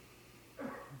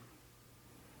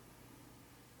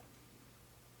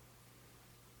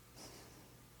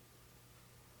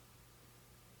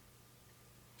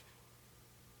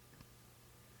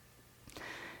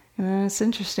 And it's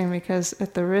interesting because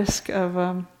at the risk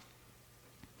of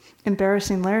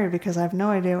embarrassing Larry, because I have no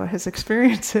idea what his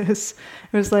experience is,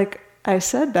 it was like I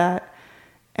said that,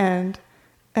 and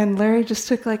Larry just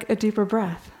took a deeper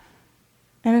breath.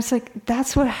 And it's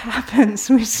that's what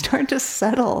happens. We start to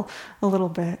settle a little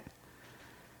bit.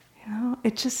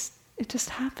 It just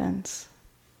happens.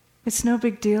 It's no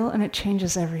big deal, and it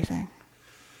changes everything.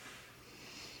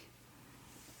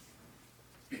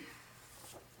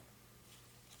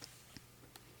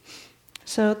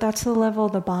 So that's the level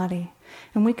of the body.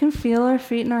 And we can feel our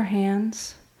feet and our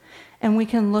hands, and we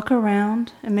can look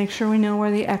around and make sure we know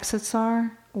where the exits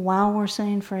are while we're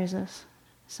saying phrases.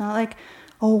 It's not like,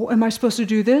 oh, am I supposed to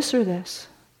do this or this?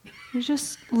 We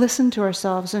just listen to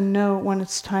ourselves and know when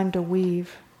it's time to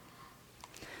weave.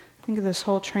 Think of this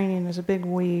whole training as a big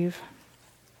weave.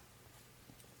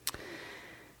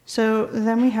 So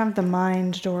then we have the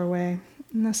mind doorway.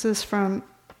 And this is from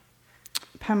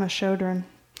Pema Chodron.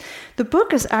 The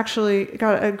book has actually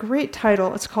got a great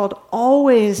title. It's called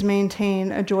Always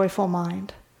Maintain a Joyful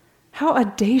Mind. How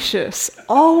audacious.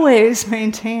 Always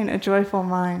maintain a joyful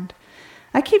mind.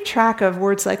 I keep track of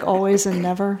words like always and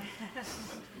never.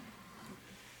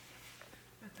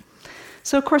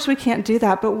 So of course we can't do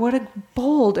that, but what a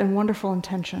bold and wonderful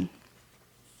intention.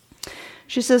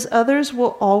 She says, others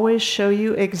will always show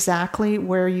you exactly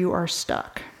where you are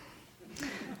stuck.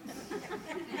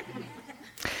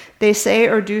 They say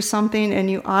or do something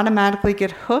and you automatically get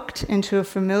hooked into a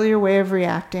familiar way of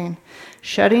reacting,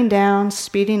 shutting down,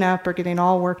 speeding up, or getting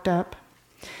all worked up.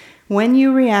 When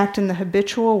you react in the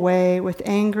habitual way with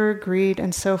anger, greed,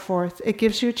 and so forth, it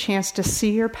gives you a chance to see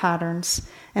your patterns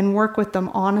and work with them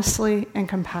honestly and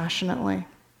compassionately.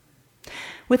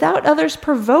 Without others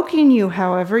provoking you,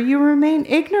 however, you remain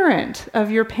ignorant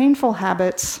of your painful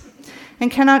habits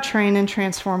and cannot train in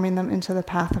transforming them into the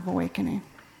path of awakening.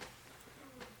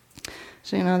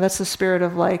 So, that's the spirit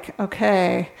of like,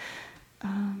 okay,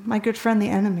 my good friend, the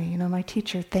enemy, my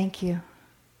teacher, thank you.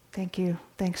 Thank you.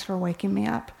 Thanks for waking me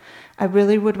up. I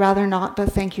really would rather not,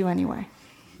 but thank you anyway.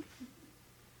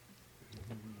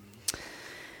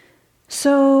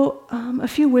 So, a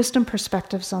few wisdom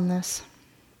perspectives on this.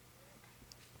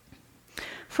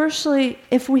 Firstly,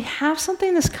 if we have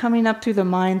something that's coming up through the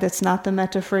mind that's not the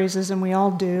metta phrases, and we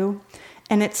all do,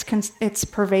 and it's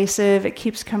pervasive, it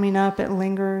keeps coming up, it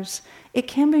lingers, it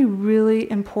can be really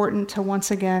important to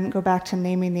once again go back to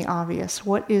naming the obvious.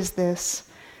 What is this?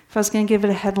 If I was going to give it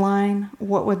a headline,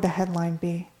 what would the headline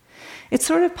be? It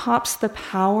sort of pops the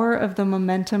power of the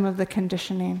momentum of the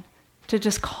conditioning to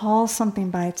just call something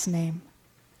by its name.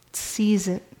 Seize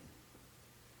it.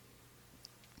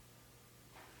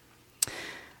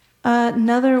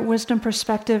 Another wisdom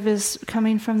perspective is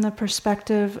coming from the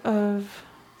perspective of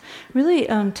really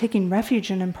taking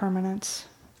refuge in impermanence.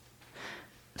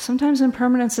 Sometimes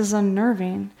impermanence is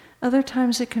unnerving. Other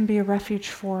times it can be a refuge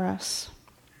for us.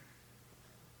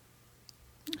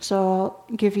 So I'll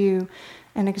give you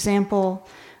an example.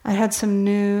 I had some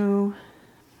new,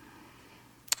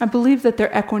 I believe that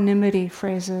they're equanimity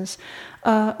phrases,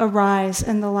 arise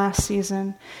in the last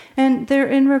season. And they're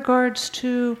in regards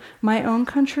to my own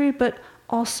country, but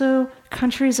also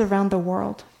countries around the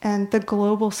world and the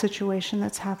global situation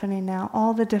that's happening now.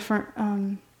 All the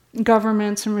different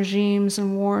governments and regimes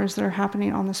and wars that are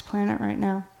happening on this planet right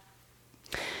now.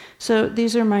 So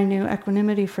these are my new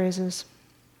equanimity phrases.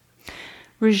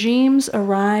 Regimes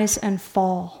arise and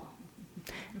fall.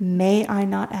 May I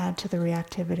not add to the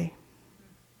reactivity.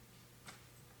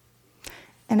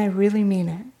 And I really mean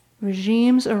it.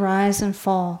 Regimes arise and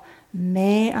fall.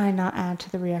 May I not add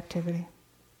to the reactivity.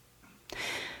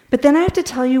 But then I have to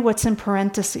tell you what's in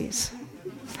parentheses.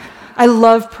 I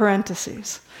love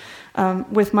parentheses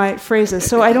with my phrases.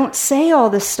 So I don't say all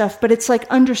this stuff, but it's like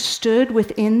understood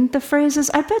within the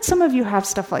phrases. I bet some of you have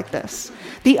stuff like this.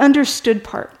 The understood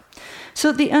part.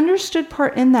 So the understood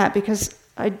part in that, because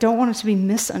I don't want it to be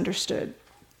misunderstood.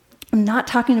 I'm not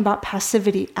talking about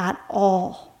passivity at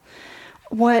all.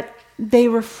 What they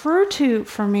refer to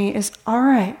for me is, all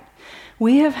right,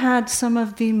 we have had some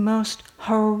of the most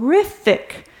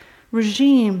horrific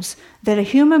regimes that a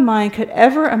human mind could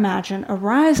ever imagine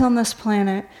arise on this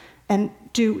planet and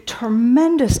do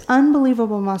tremendous,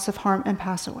 unbelievable amounts of harm and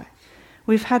pass away.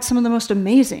 We've had some of the most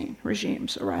amazing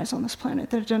regimes arise on this planet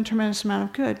that have done a tremendous amount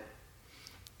of good.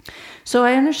 So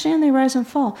I understand they rise and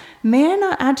fall. May I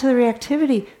not add to the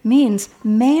reactivity means,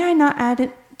 may I not add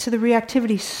it to the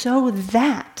reactivity so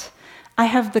that I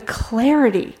have the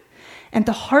clarity and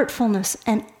the heartfulness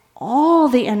and all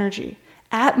the energy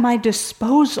at my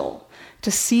disposal to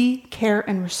see, care,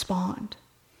 and respond.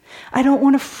 I don't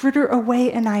want to fritter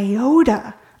away an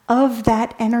iota of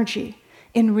that energy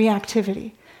in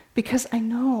reactivity, because I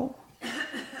know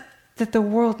that the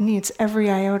world needs every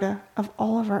iota of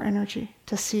all of our energy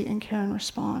to see and care and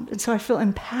respond. And so I feel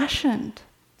impassioned.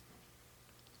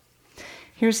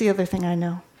 Here's the other thing I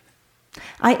know.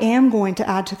 I am going to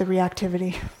add to the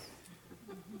reactivity.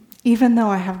 Even though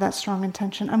I have that strong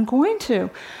intention, I'm going to.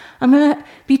 I'm going to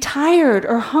be tired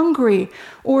or hungry,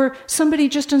 or somebody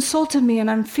just insulted me and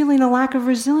I'm feeling a lack of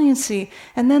resiliency,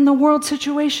 and then the world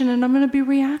situation, and I'm going to be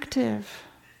reactive.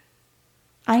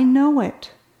 I know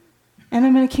it. And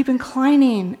I'm going to keep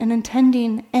inclining and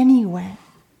intending anyway.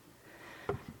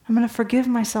 I'm going to forgive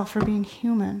myself for being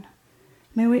human.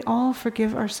 May we all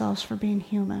forgive ourselves for being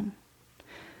human.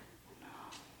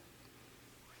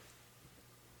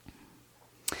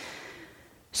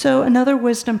 So another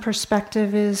wisdom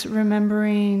perspective is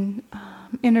remembering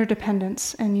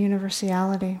interdependence and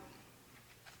universality.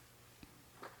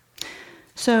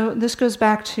 So this goes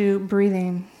back to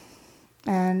breathing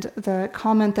and the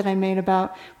comment that I made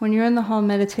about when you're in the hall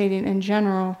meditating in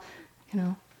general,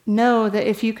 know that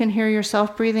if you can hear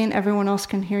yourself breathing, everyone else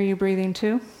can hear you breathing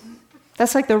too.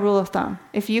 That's like the rule of thumb.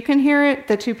 If you can hear it,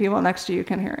 the two people next to you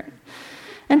can hear it.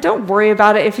 And don't worry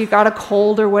about it if you got a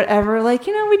cold or whatever. We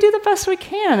do the best we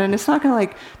can. And it's not going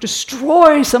to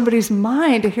destroy somebody's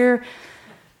mind to hear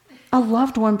a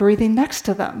loved one breathing next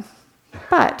to them.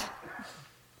 But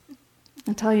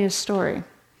I'll tell you a story.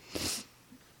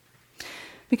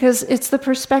 Because it's the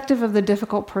perspective of the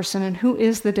difficult person, and who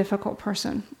is the difficult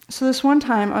person. So this one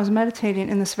time I was meditating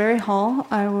in this very hall.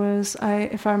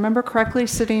 If I remember correctly,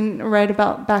 sitting right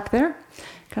about back there,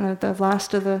 kind of the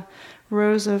last of the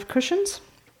rows of cushions.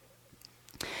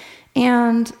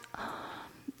 And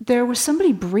there was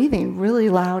somebody breathing really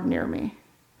loud near me.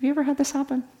 Have you ever had this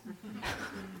happen?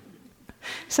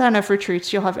 sat enough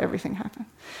retreats, you'll have everything happen.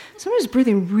 Somebody's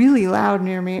breathing really loud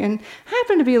near me, and I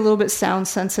happen to be a little bit sound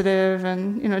sensitive,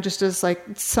 and just as like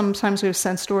sometimes we have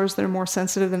sense doors that are more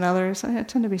sensitive than others, I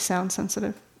tend to be sound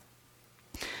sensitive.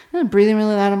 And I'm breathing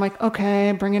really loud. I'm like,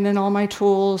 okay, bringing in all my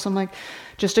tools. I'm like,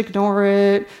 just ignore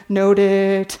it, note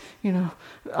it.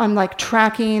 I'm like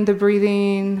tracking the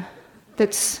breathing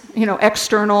that's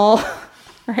external,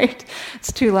 right?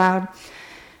 It's too loud.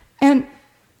 And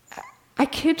I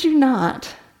kid you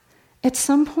not, at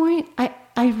some point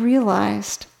I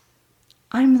realized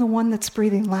I'm the one that's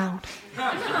breathing loud.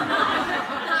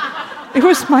 It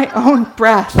was my own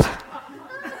breath.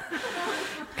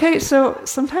 Okay, so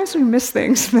sometimes we miss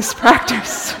things in this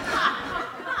practice.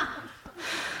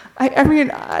 I mean,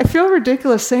 I feel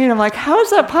ridiculous saying, I'm like, how is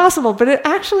that possible? But it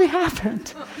actually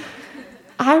happened.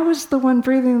 I was the one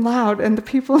breathing loud, and the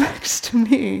people next to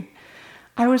me,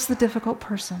 I was the difficult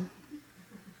person.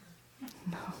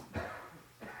 No.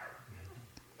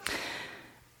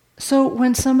 So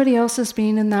when somebody else is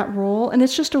being in that role, and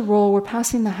it's just a role, we're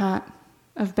passing the hat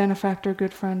of benefactor,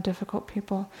 good friend, difficult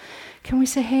people, can we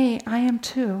say, hey, I am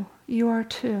too, you are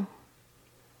too?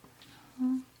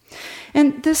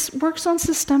 And this works on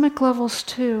systemic levels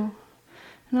too.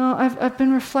 I've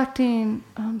been reflecting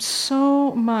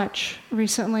so much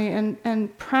recently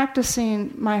and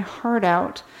practicing my heart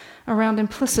out around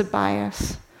implicit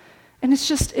bias. And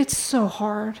it's so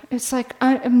hard. It's like,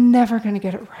 I am never going to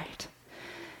get it right.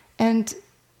 And,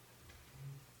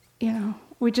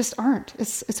 we just aren't.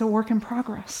 It's a work in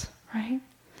progress, right?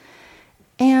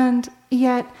 And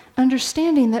yet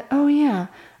understanding that, oh yeah,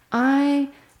 I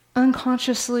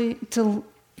unconsciously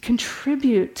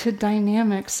contribute to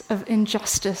dynamics of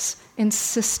injustice in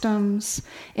systems,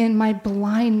 in my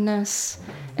blindness,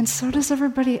 and so does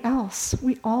everybody else.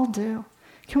 We all do.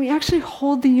 Can we actually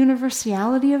hold the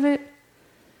universality of it?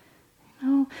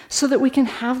 So that we can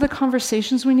have the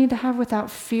conversations we need to have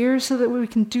without fear, so that we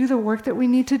can do the work that we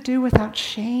need to do without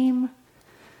shame.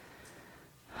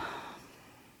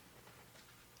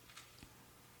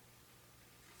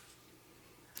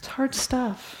 It's hard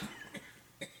stuff.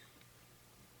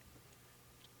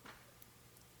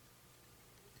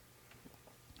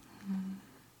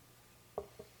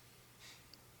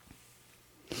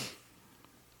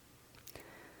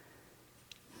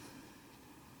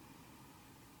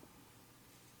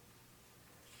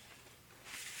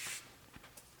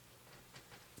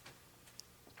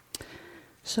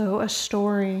 So a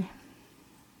story.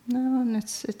 No, and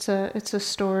it's a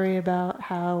story about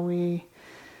how we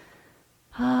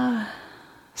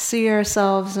see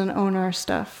ourselves and own our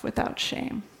stuff without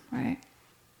shame, right?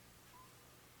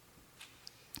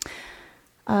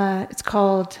 It's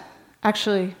called,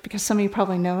 actually, because some of you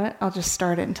probably know it, I'll just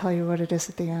start it and tell you what it is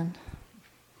at the end.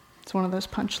 It's one of those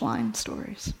punchline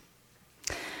stories.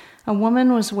 A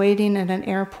woman was waiting at an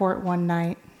airport one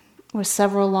night, with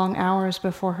several long hours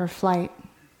before her flight.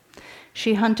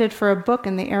 She hunted for a book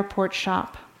in the airport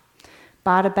shop,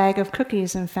 bought a bag of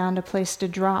cookies, and found a place to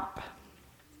drop.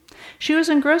 She was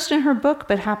engrossed in her book,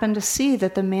 but happened to see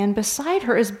that the man beside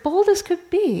her, as bold as could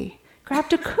be,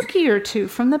 grabbed a cookie or two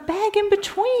from the bag in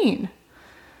between,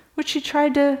 which she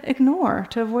tried to ignore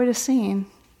to avoid a scene.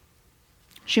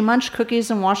 She munched cookies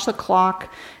and watched the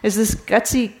clock as this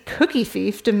gutsy cookie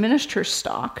thief diminished her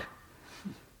stock.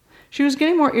 She was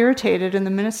getting more irritated, and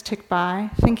the minutes ticked by,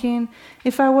 thinking,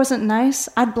 if I wasn't nice,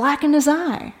 I'd blacken his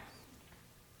eye.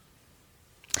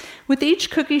 With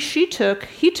each cookie she took,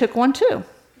 he took one too.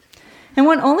 And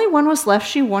when only one was left,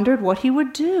 she wondered what he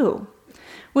would do.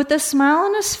 With a smile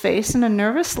on his face and a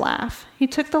nervous laugh, he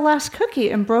took the last cookie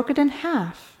and broke it in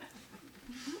half.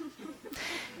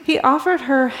 He offered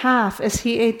her half as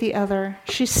he ate the other.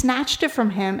 She snatched it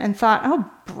from him and thought,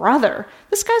 oh, brother,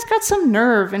 this guy's got some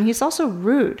nerve, and he's also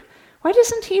rude. Why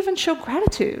doesn't he even show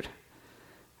gratitude?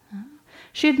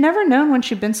 She had never known when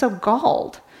she'd been so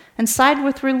galled, and sighed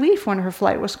with relief when her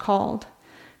flight was called.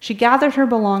 She gathered her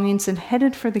belongings and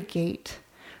headed for the gate,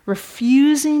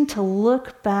 refusing to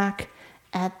look back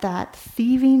at that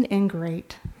thieving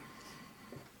ingrate.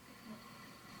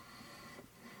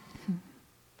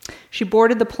 She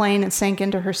boarded the plane and sank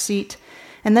into her seat,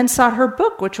 and then sought her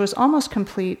book, which was almost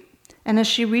complete. And as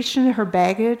she reached into her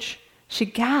baggage, she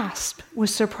gasped with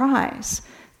surprise.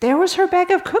 There was her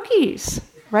bag of cookies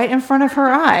right in front of her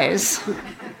eyes.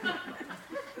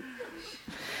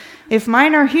 If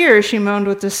mine are here, she moaned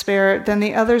with despair, then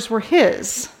the others were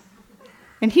his.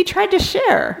 And he tried to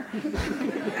share.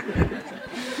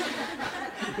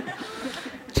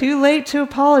 Too late to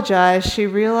apologize, she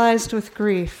realized with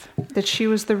grief that she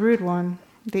was the rude one,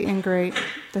 the ingrate,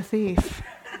 the thief.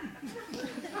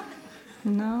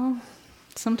 No.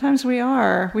 Sometimes we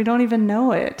are. We don't even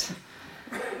know it.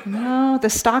 The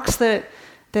stocks that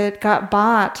got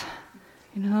bought,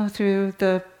 through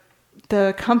the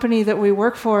company that we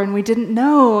work for, and we didn't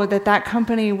know that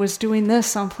company was doing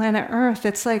this on planet Earth.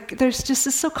 It's like,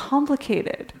 it's so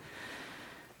complicated.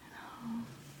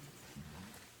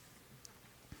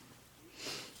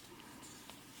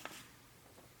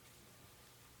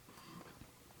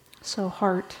 So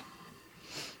heart.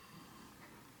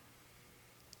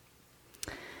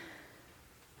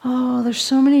 Oh, there's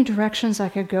so many directions I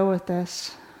could go with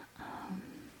this.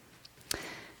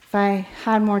 If I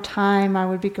had more time, I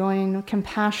would be going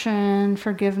compassion,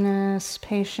 forgiveness,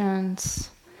 patience.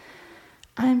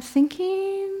 I'm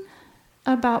thinking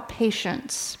about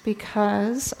patience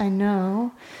because I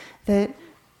know that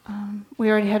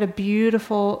we already had a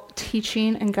beautiful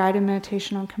teaching and guided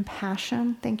meditation on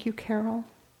compassion. Thank you, Carol.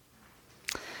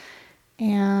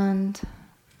 And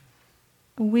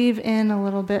weave in a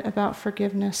little bit about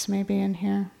forgiveness maybe in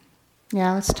here.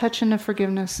 Yeah, let's touch into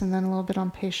forgiveness and then a little bit on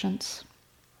patience.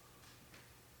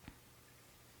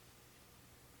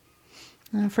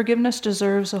 Forgiveness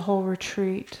deserves a whole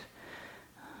retreat.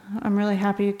 I'm really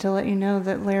happy to let you know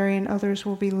that Larry and others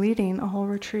will be leading a whole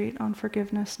retreat on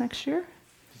forgiveness next year.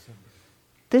 December.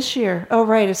 This year. Oh,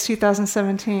 right, it's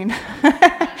 2017.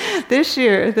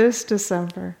 This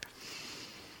December.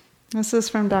 This is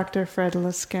from Dr. Fred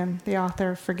Liskin, the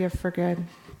author of Forgive for Good.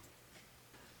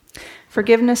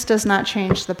 Forgiveness does not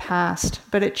change the past,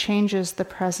 but it changes the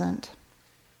present.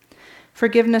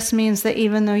 Forgiveness means that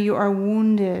even though you are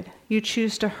wounded, you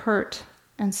choose to hurt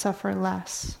and suffer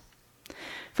less.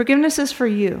 Forgiveness is for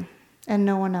you and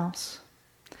no one else.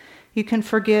 You can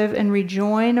forgive and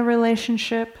rejoin a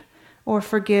relationship, or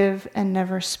forgive and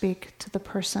never speak to the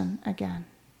person again.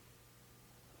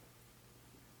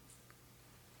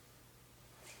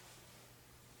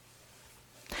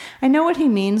 I know what he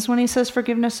means when he says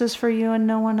forgiveness is for you and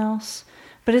no one else,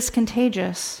 but it's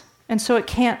contagious, and so it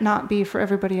can't not be for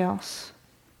everybody else.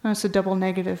 That's a double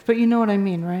negative, but you know what I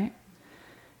mean, right?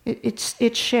 It's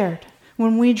shared.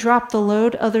 When we drop the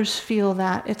load, others feel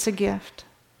that. It's a gift.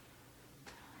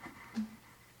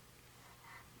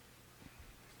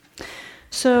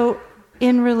 So,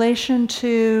 in relation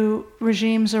to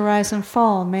regimes arise and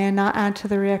fall, may I not add to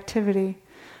the reactivity?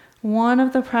 One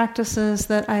of the practices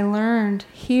that I learned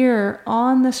here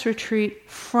on this retreat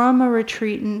from a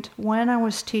retreatant when I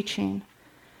was teaching,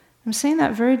 I'm saying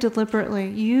that very deliberately,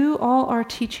 you all are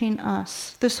teaching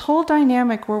us. This whole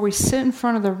dynamic where we sit in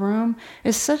front of the room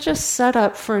is such a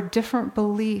setup for a different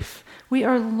belief. We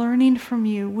are learning from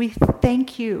you. We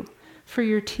thank you for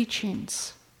your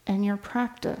teachings and your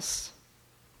practice.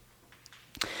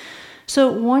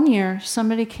 So one year,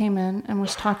 somebody came in and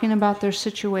was talking about their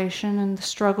situation and the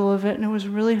struggle of it, and it was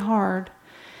really hard.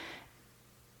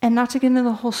 And not to get into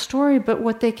the whole story, but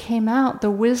what they came out,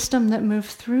 the wisdom that moved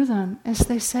through them, is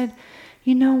they said,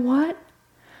 you know what?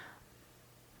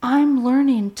 I'm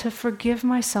learning to forgive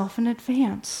myself in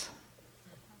advance.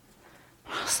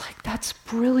 I was like, that's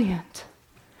brilliant.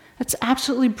 That's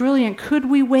absolutely brilliant. Could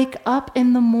we wake up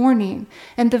in the morning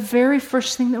and the very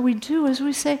first thing that we do is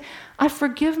we say, I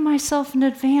forgive myself in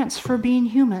advance for being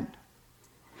human.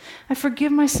 I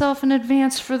forgive myself in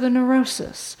advance for the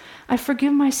neurosis. I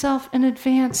forgive myself in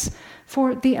advance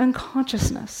for the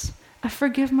unconsciousness. I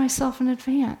forgive myself in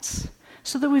advance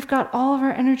so that we've got all of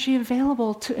our energy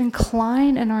available to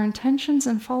incline in our intentions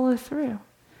and follow through.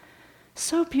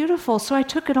 So beautiful. So I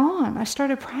took it on. I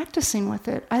started practicing with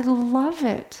it. I love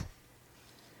it.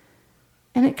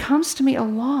 And it comes to me a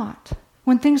lot.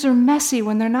 When things are messy,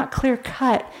 when they're not clear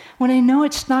cut, when I know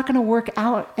it's not going to work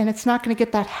out and it's not going to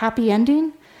get that happy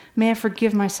ending, may I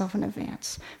forgive myself in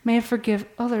advance. May I forgive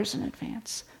others in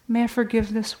advance. May I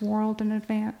forgive this world in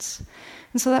advance.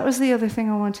 And so that was the other thing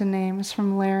I wanted to name. It's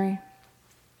from Larry.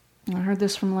 I heard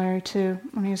this from Larry too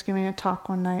when he was giving a talk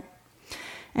one night.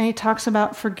 And he talks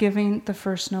about forgiving the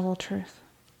first noble truth.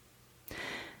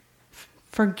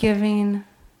 Forgiving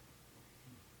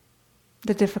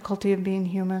the difficulty of being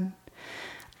human.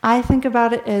 I think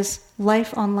about it as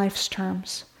life on life's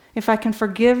terms. If I can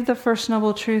forgive the first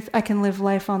noble truth, I can live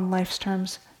life on life's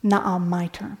terms, not on my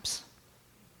terms.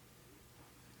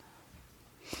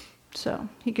 So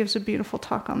he gives a beautiful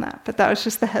talk on that, but that was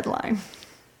just the headline.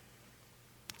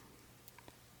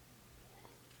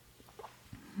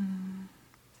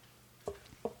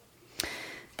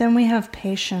 Then we have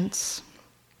patience.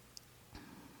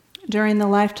 During the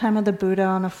lifetime of the Buddha,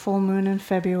 on a full moon in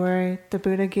February, the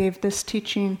Buddha gave this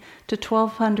teaching to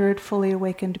 1,200 fully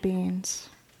awakened beings.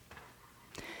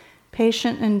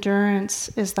 Patient endurance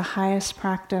is the highest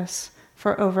practice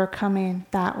for overcoming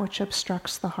that which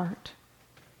obstructs the heart.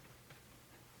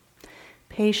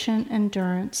 patient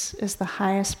endurance is the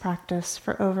highest practice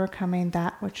for overcoming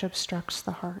that which obstructs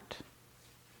the heart.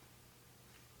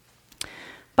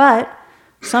 But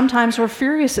sometimes we're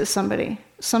furious at somebody.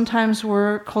 Sometimes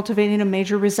we're cultivating a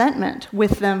major resentment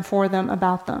with them, for them,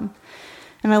 about them.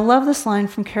 And I love this line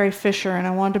from Carrie Fisher, and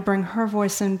I wanted to bring her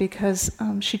voice in because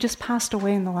she just passed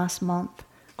away in the last month,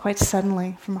 quite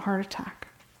suddenly from a heart attack.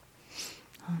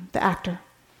 The actor.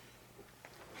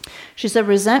 She said,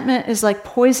 resentment is like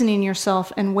poisoning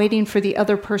yourself and waiting for the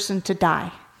other person to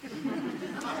die.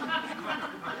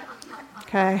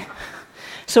 Okay?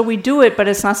 So we do it, but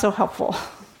it's not so helpful.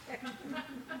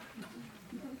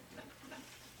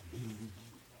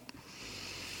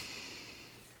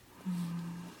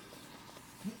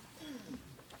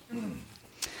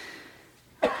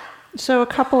 So a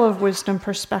couple of wisdom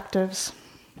perspectives.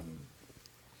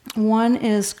 One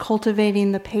is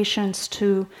cultivating the patience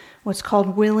to what's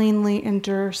called willingly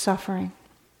endure suffering.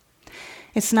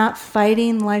 It's not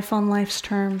fighting life on life's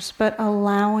terms, but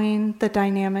allowing the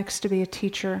dynamics to be a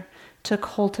teacher, to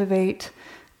cultivate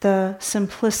the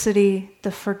simplicity,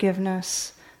 the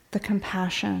forgiveness, the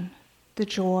compassion, the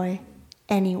joy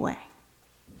anyway.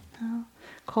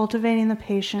 Cultivating the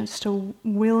patience to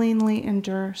willingly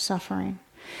endure suffering.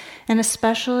 And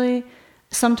especially,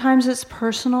 sometimes it's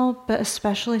personal, but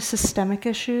especially systemic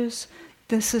issues.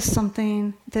 This is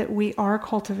something that we are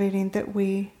cultivating that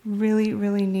we really,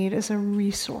 really need as a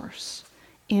resource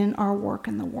in our work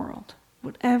in the world.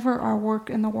 Whatever our work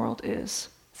in the world is,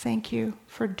 thank you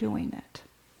for doing it.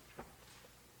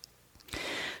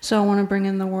 So I want to bring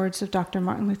in the words of Dr.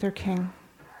 Martin Luther King.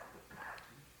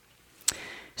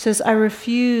 He says, I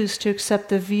refuse to accept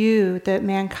the view that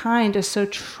mankind is so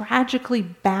tragically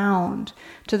bound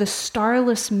to the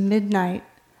starless midnight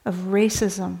of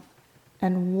racism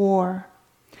and war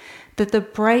that the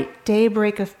bright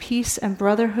daybreak of peace and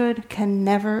brotherhood can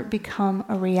never become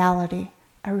a reality.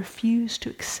 I refuse to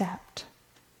accept.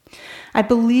 I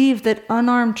believe that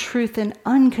unarmed truth and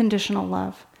unconditional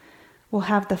love will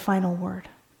have the final word.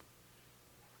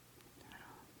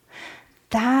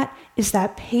 That is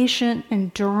that patient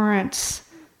endurance,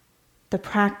 the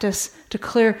practice to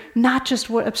clear not just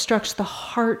what obstructs the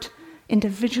heart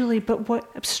individually, but what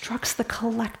obstructs the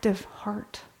collective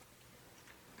heart.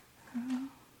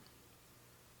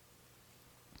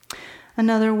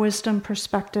 Another wisdom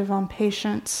perspective on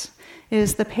patience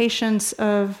is the patience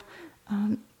of,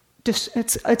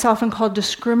 it's often called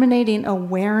discriminating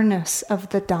awareness of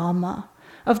the Dhamma,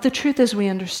 of the truth as we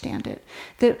understand it,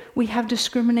 that we have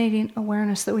discriminating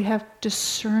awareness, that we have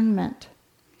discernment,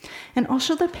 and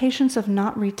also the patience of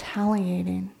not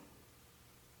retaliating.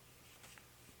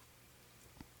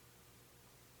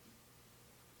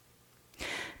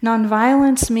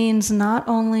 Nonviolence means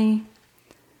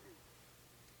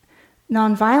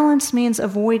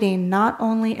avoiding not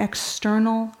only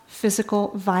external physical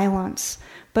violence,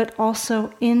 but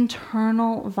also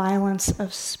internal violence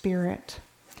of spirit.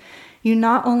 You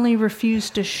not only refuse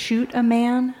to shoot a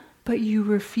man, but you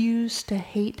refuse to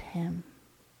hate him.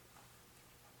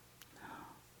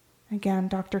 Again,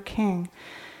 Dr. King.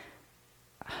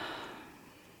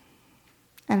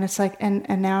 And it's like,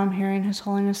 and now I'm hearing His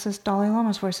Holiness's Dalai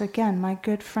Lama's voice again, my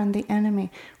good friend, the enemy.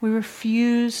 We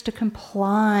refuse to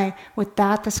comply with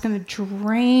that's going to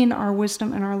drain our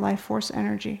wisdom and our life force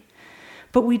energy.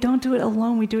 But we don't do it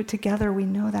alone, we do it together, we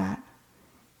know that.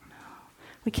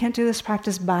 We can't do this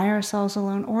practice by ourselves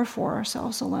alone or for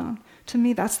ourselves alone. To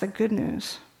me, that's the good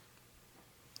news.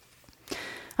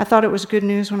 I thought it was good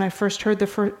news when I first heard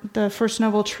the First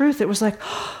Noble Truth. It was like,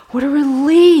 oh, what a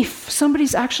relief.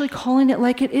 Somebody's actually calling it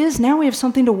like it is. Now we have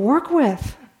something to work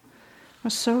with. I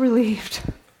was so relieved.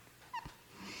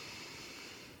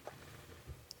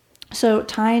 So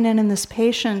tying in this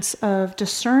patience of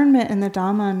discernment in the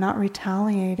Dhamma and not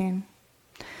retaliating.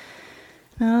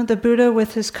 No, the Buddha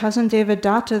with his cousin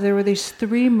Devadatta, there were these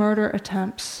 3 murder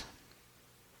attempts.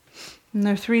 And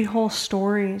they're 3 whole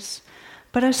stories.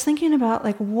 But I was thinking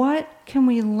about, what can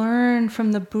we learn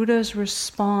from the Buddha's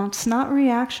response, not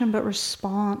reaction, but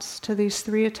response to these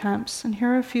 3 attempts? And here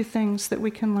are a few things that we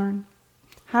can learn.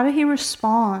 How did he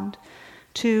respond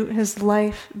to his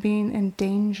life being in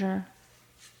danger?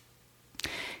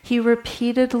 He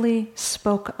repeatedly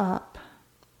spoke up.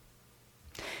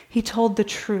 He told the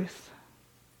truth.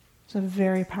 It's a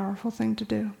very powerful thing to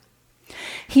do.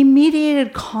 He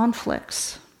mediated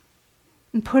conflicts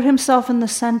and put himself in the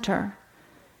center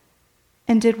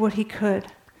and did what he could.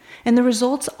 And the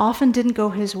results often didn't go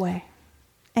his way.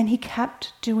 And he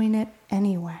kept doing it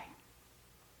anyway.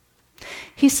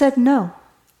 He said no.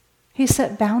 He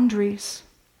set boundaries.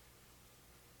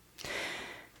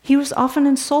 He was often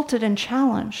insulted and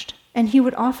challenged, And he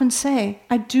would often say,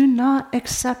 I do not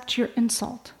accept your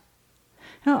insult.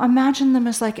 Now imagine them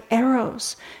as like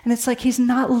arrows, and it's like he's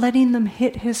not letting them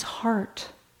hit his heart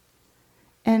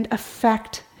and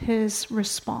affect his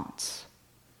response.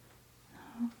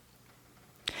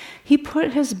 He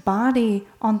put his body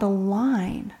on the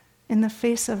line in the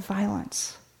face of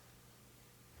violence,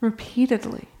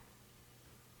 repeatedly.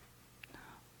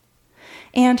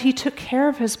 And he took care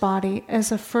of his body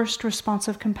as a first response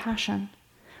of compassion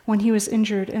when he was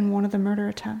injured in one of the murder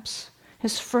attempts.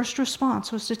 His first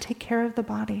response was to take care of the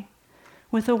body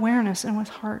with awareness and with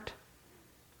heart.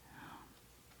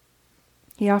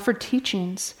 He offered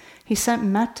teachings. He sent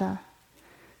metta.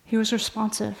 He was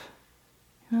responsive,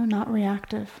 not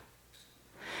reactive.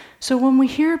 So when we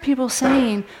hear people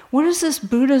saying, what is this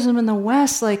Buddhism in the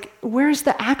West? Like, where's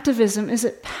the activism? Is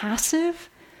it passive?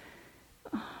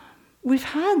 We've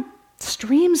had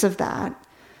streams of that,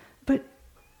 but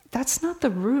that's not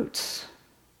the roots.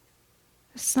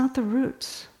 It's not the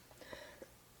roots.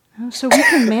 So we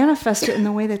can manifest it in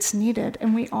the way that's needed,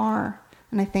 and we are,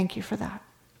 and I thank you for that.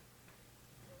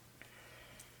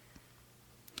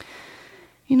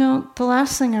 The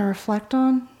last thing I reflect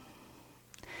on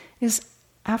is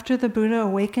after the Buddha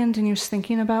awakened and he was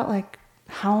thinking about, like,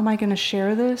 how am I going to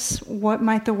share this? What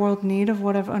might the world need of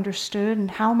what I've understood?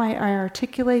 And how might I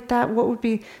articulate that? What would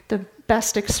be the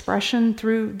best expression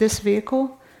through this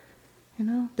vehicle?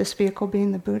 This vehicle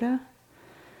being the Buddha.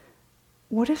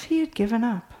 What if he had given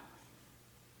up?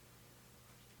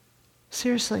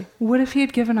 Seriously, what if he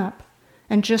had given up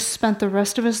and just spent the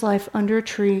rest of his life under a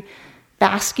tree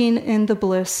basking in the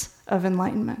bliss of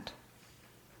enlightenment?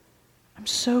 I'm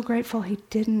so grateful he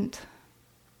didn't.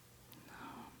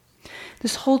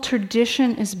 This whole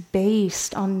tradition is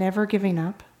based on never giving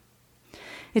up.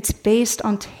 It's based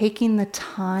on taking the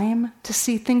time to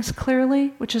see things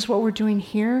clearly, which is what we're doing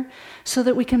here, so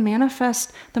that we can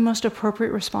manifest the most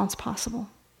appropriate response possible.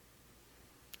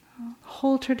 The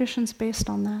whole tradition's based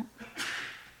on that.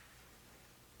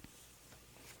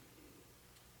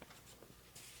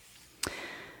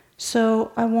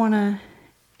 So I want to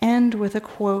end with a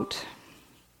quote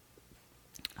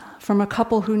from a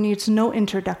couple who needs no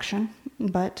introduction,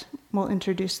 but we'll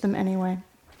introduce them anyway.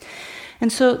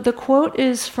 And so the quote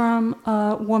is from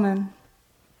a woman,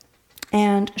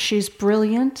 and she's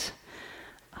brilliant,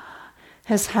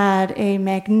 has had a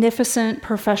magnificent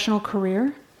professional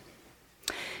career,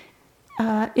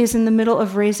 is in the middle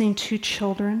of raising 2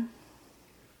 children,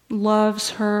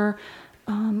 loves her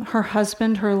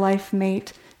husband, her life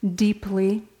mate,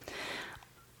 deeply,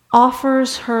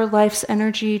 offers her life's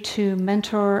energy to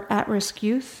mentor at-risk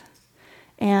youth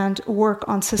and work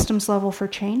on systems level for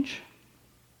change.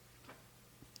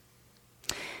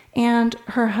 And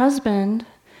her husband,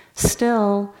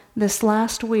 still this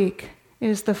last week,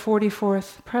 is the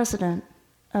 44th president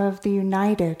of the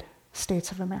United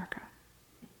States of America.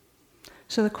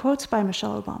 So the quote's by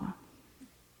Michelle Obama,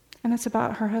 and it's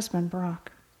about her husband, Barack.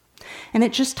 And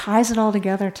it just ties it all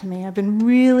together to me. I've been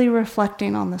really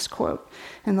reflecting on this quote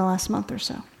in the last month or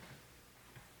so.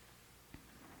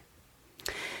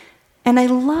 And I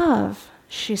love,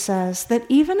 she says, that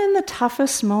even in the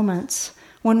toughest moments,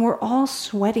 when we're all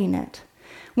sweating it,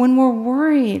 when we're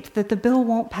worried that the bill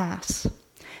won't pass,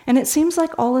 and it seems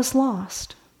like all is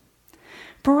lost,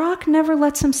 Barack never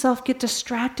lets himself get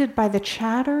distracted by the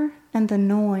chatter and the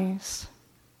noise.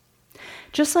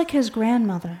 Just like his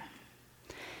grandmother,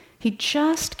 he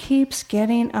just keeps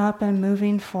getting up and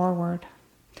moving forward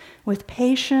with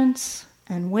patience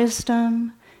and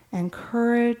wisdom and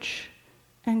courage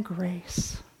and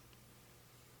grace.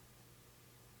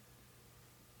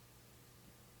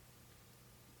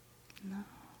 No.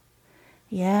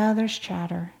 Yeah, there's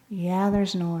chatter. Yeah,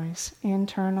 there's noise,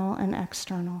 internal and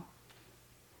external.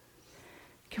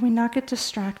 Can we not get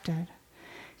distracted?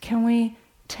 Can we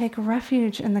take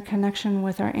refuge in the connection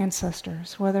with our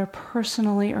ancestors, whether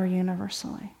personally or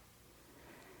universally?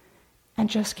 And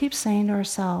just keep saying to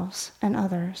ourselves and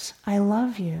others, I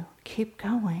love you, keep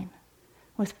going,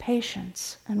 with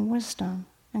patience and wisdom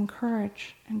and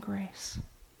courage and grace.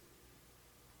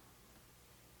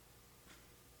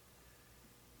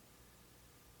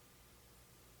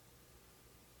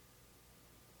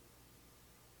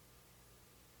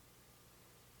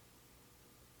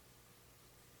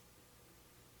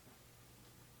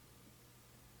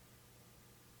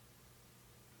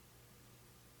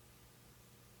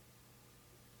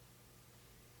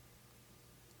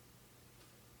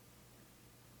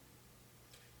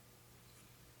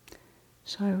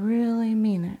 So I really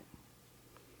mean it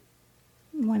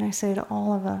when I say to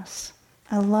all of us,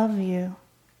 I love you,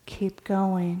 keep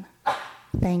going,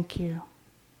 thank you.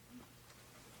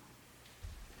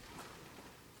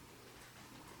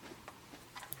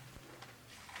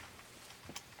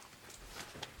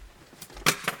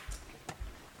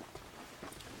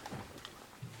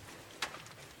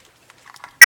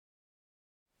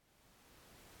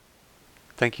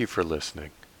 Thank you for listening.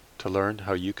 To learn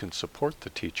how you can support the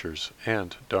teachers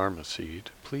and Dharma Seed,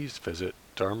 please visit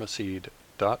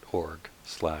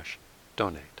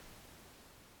dharmaseed.org/donate.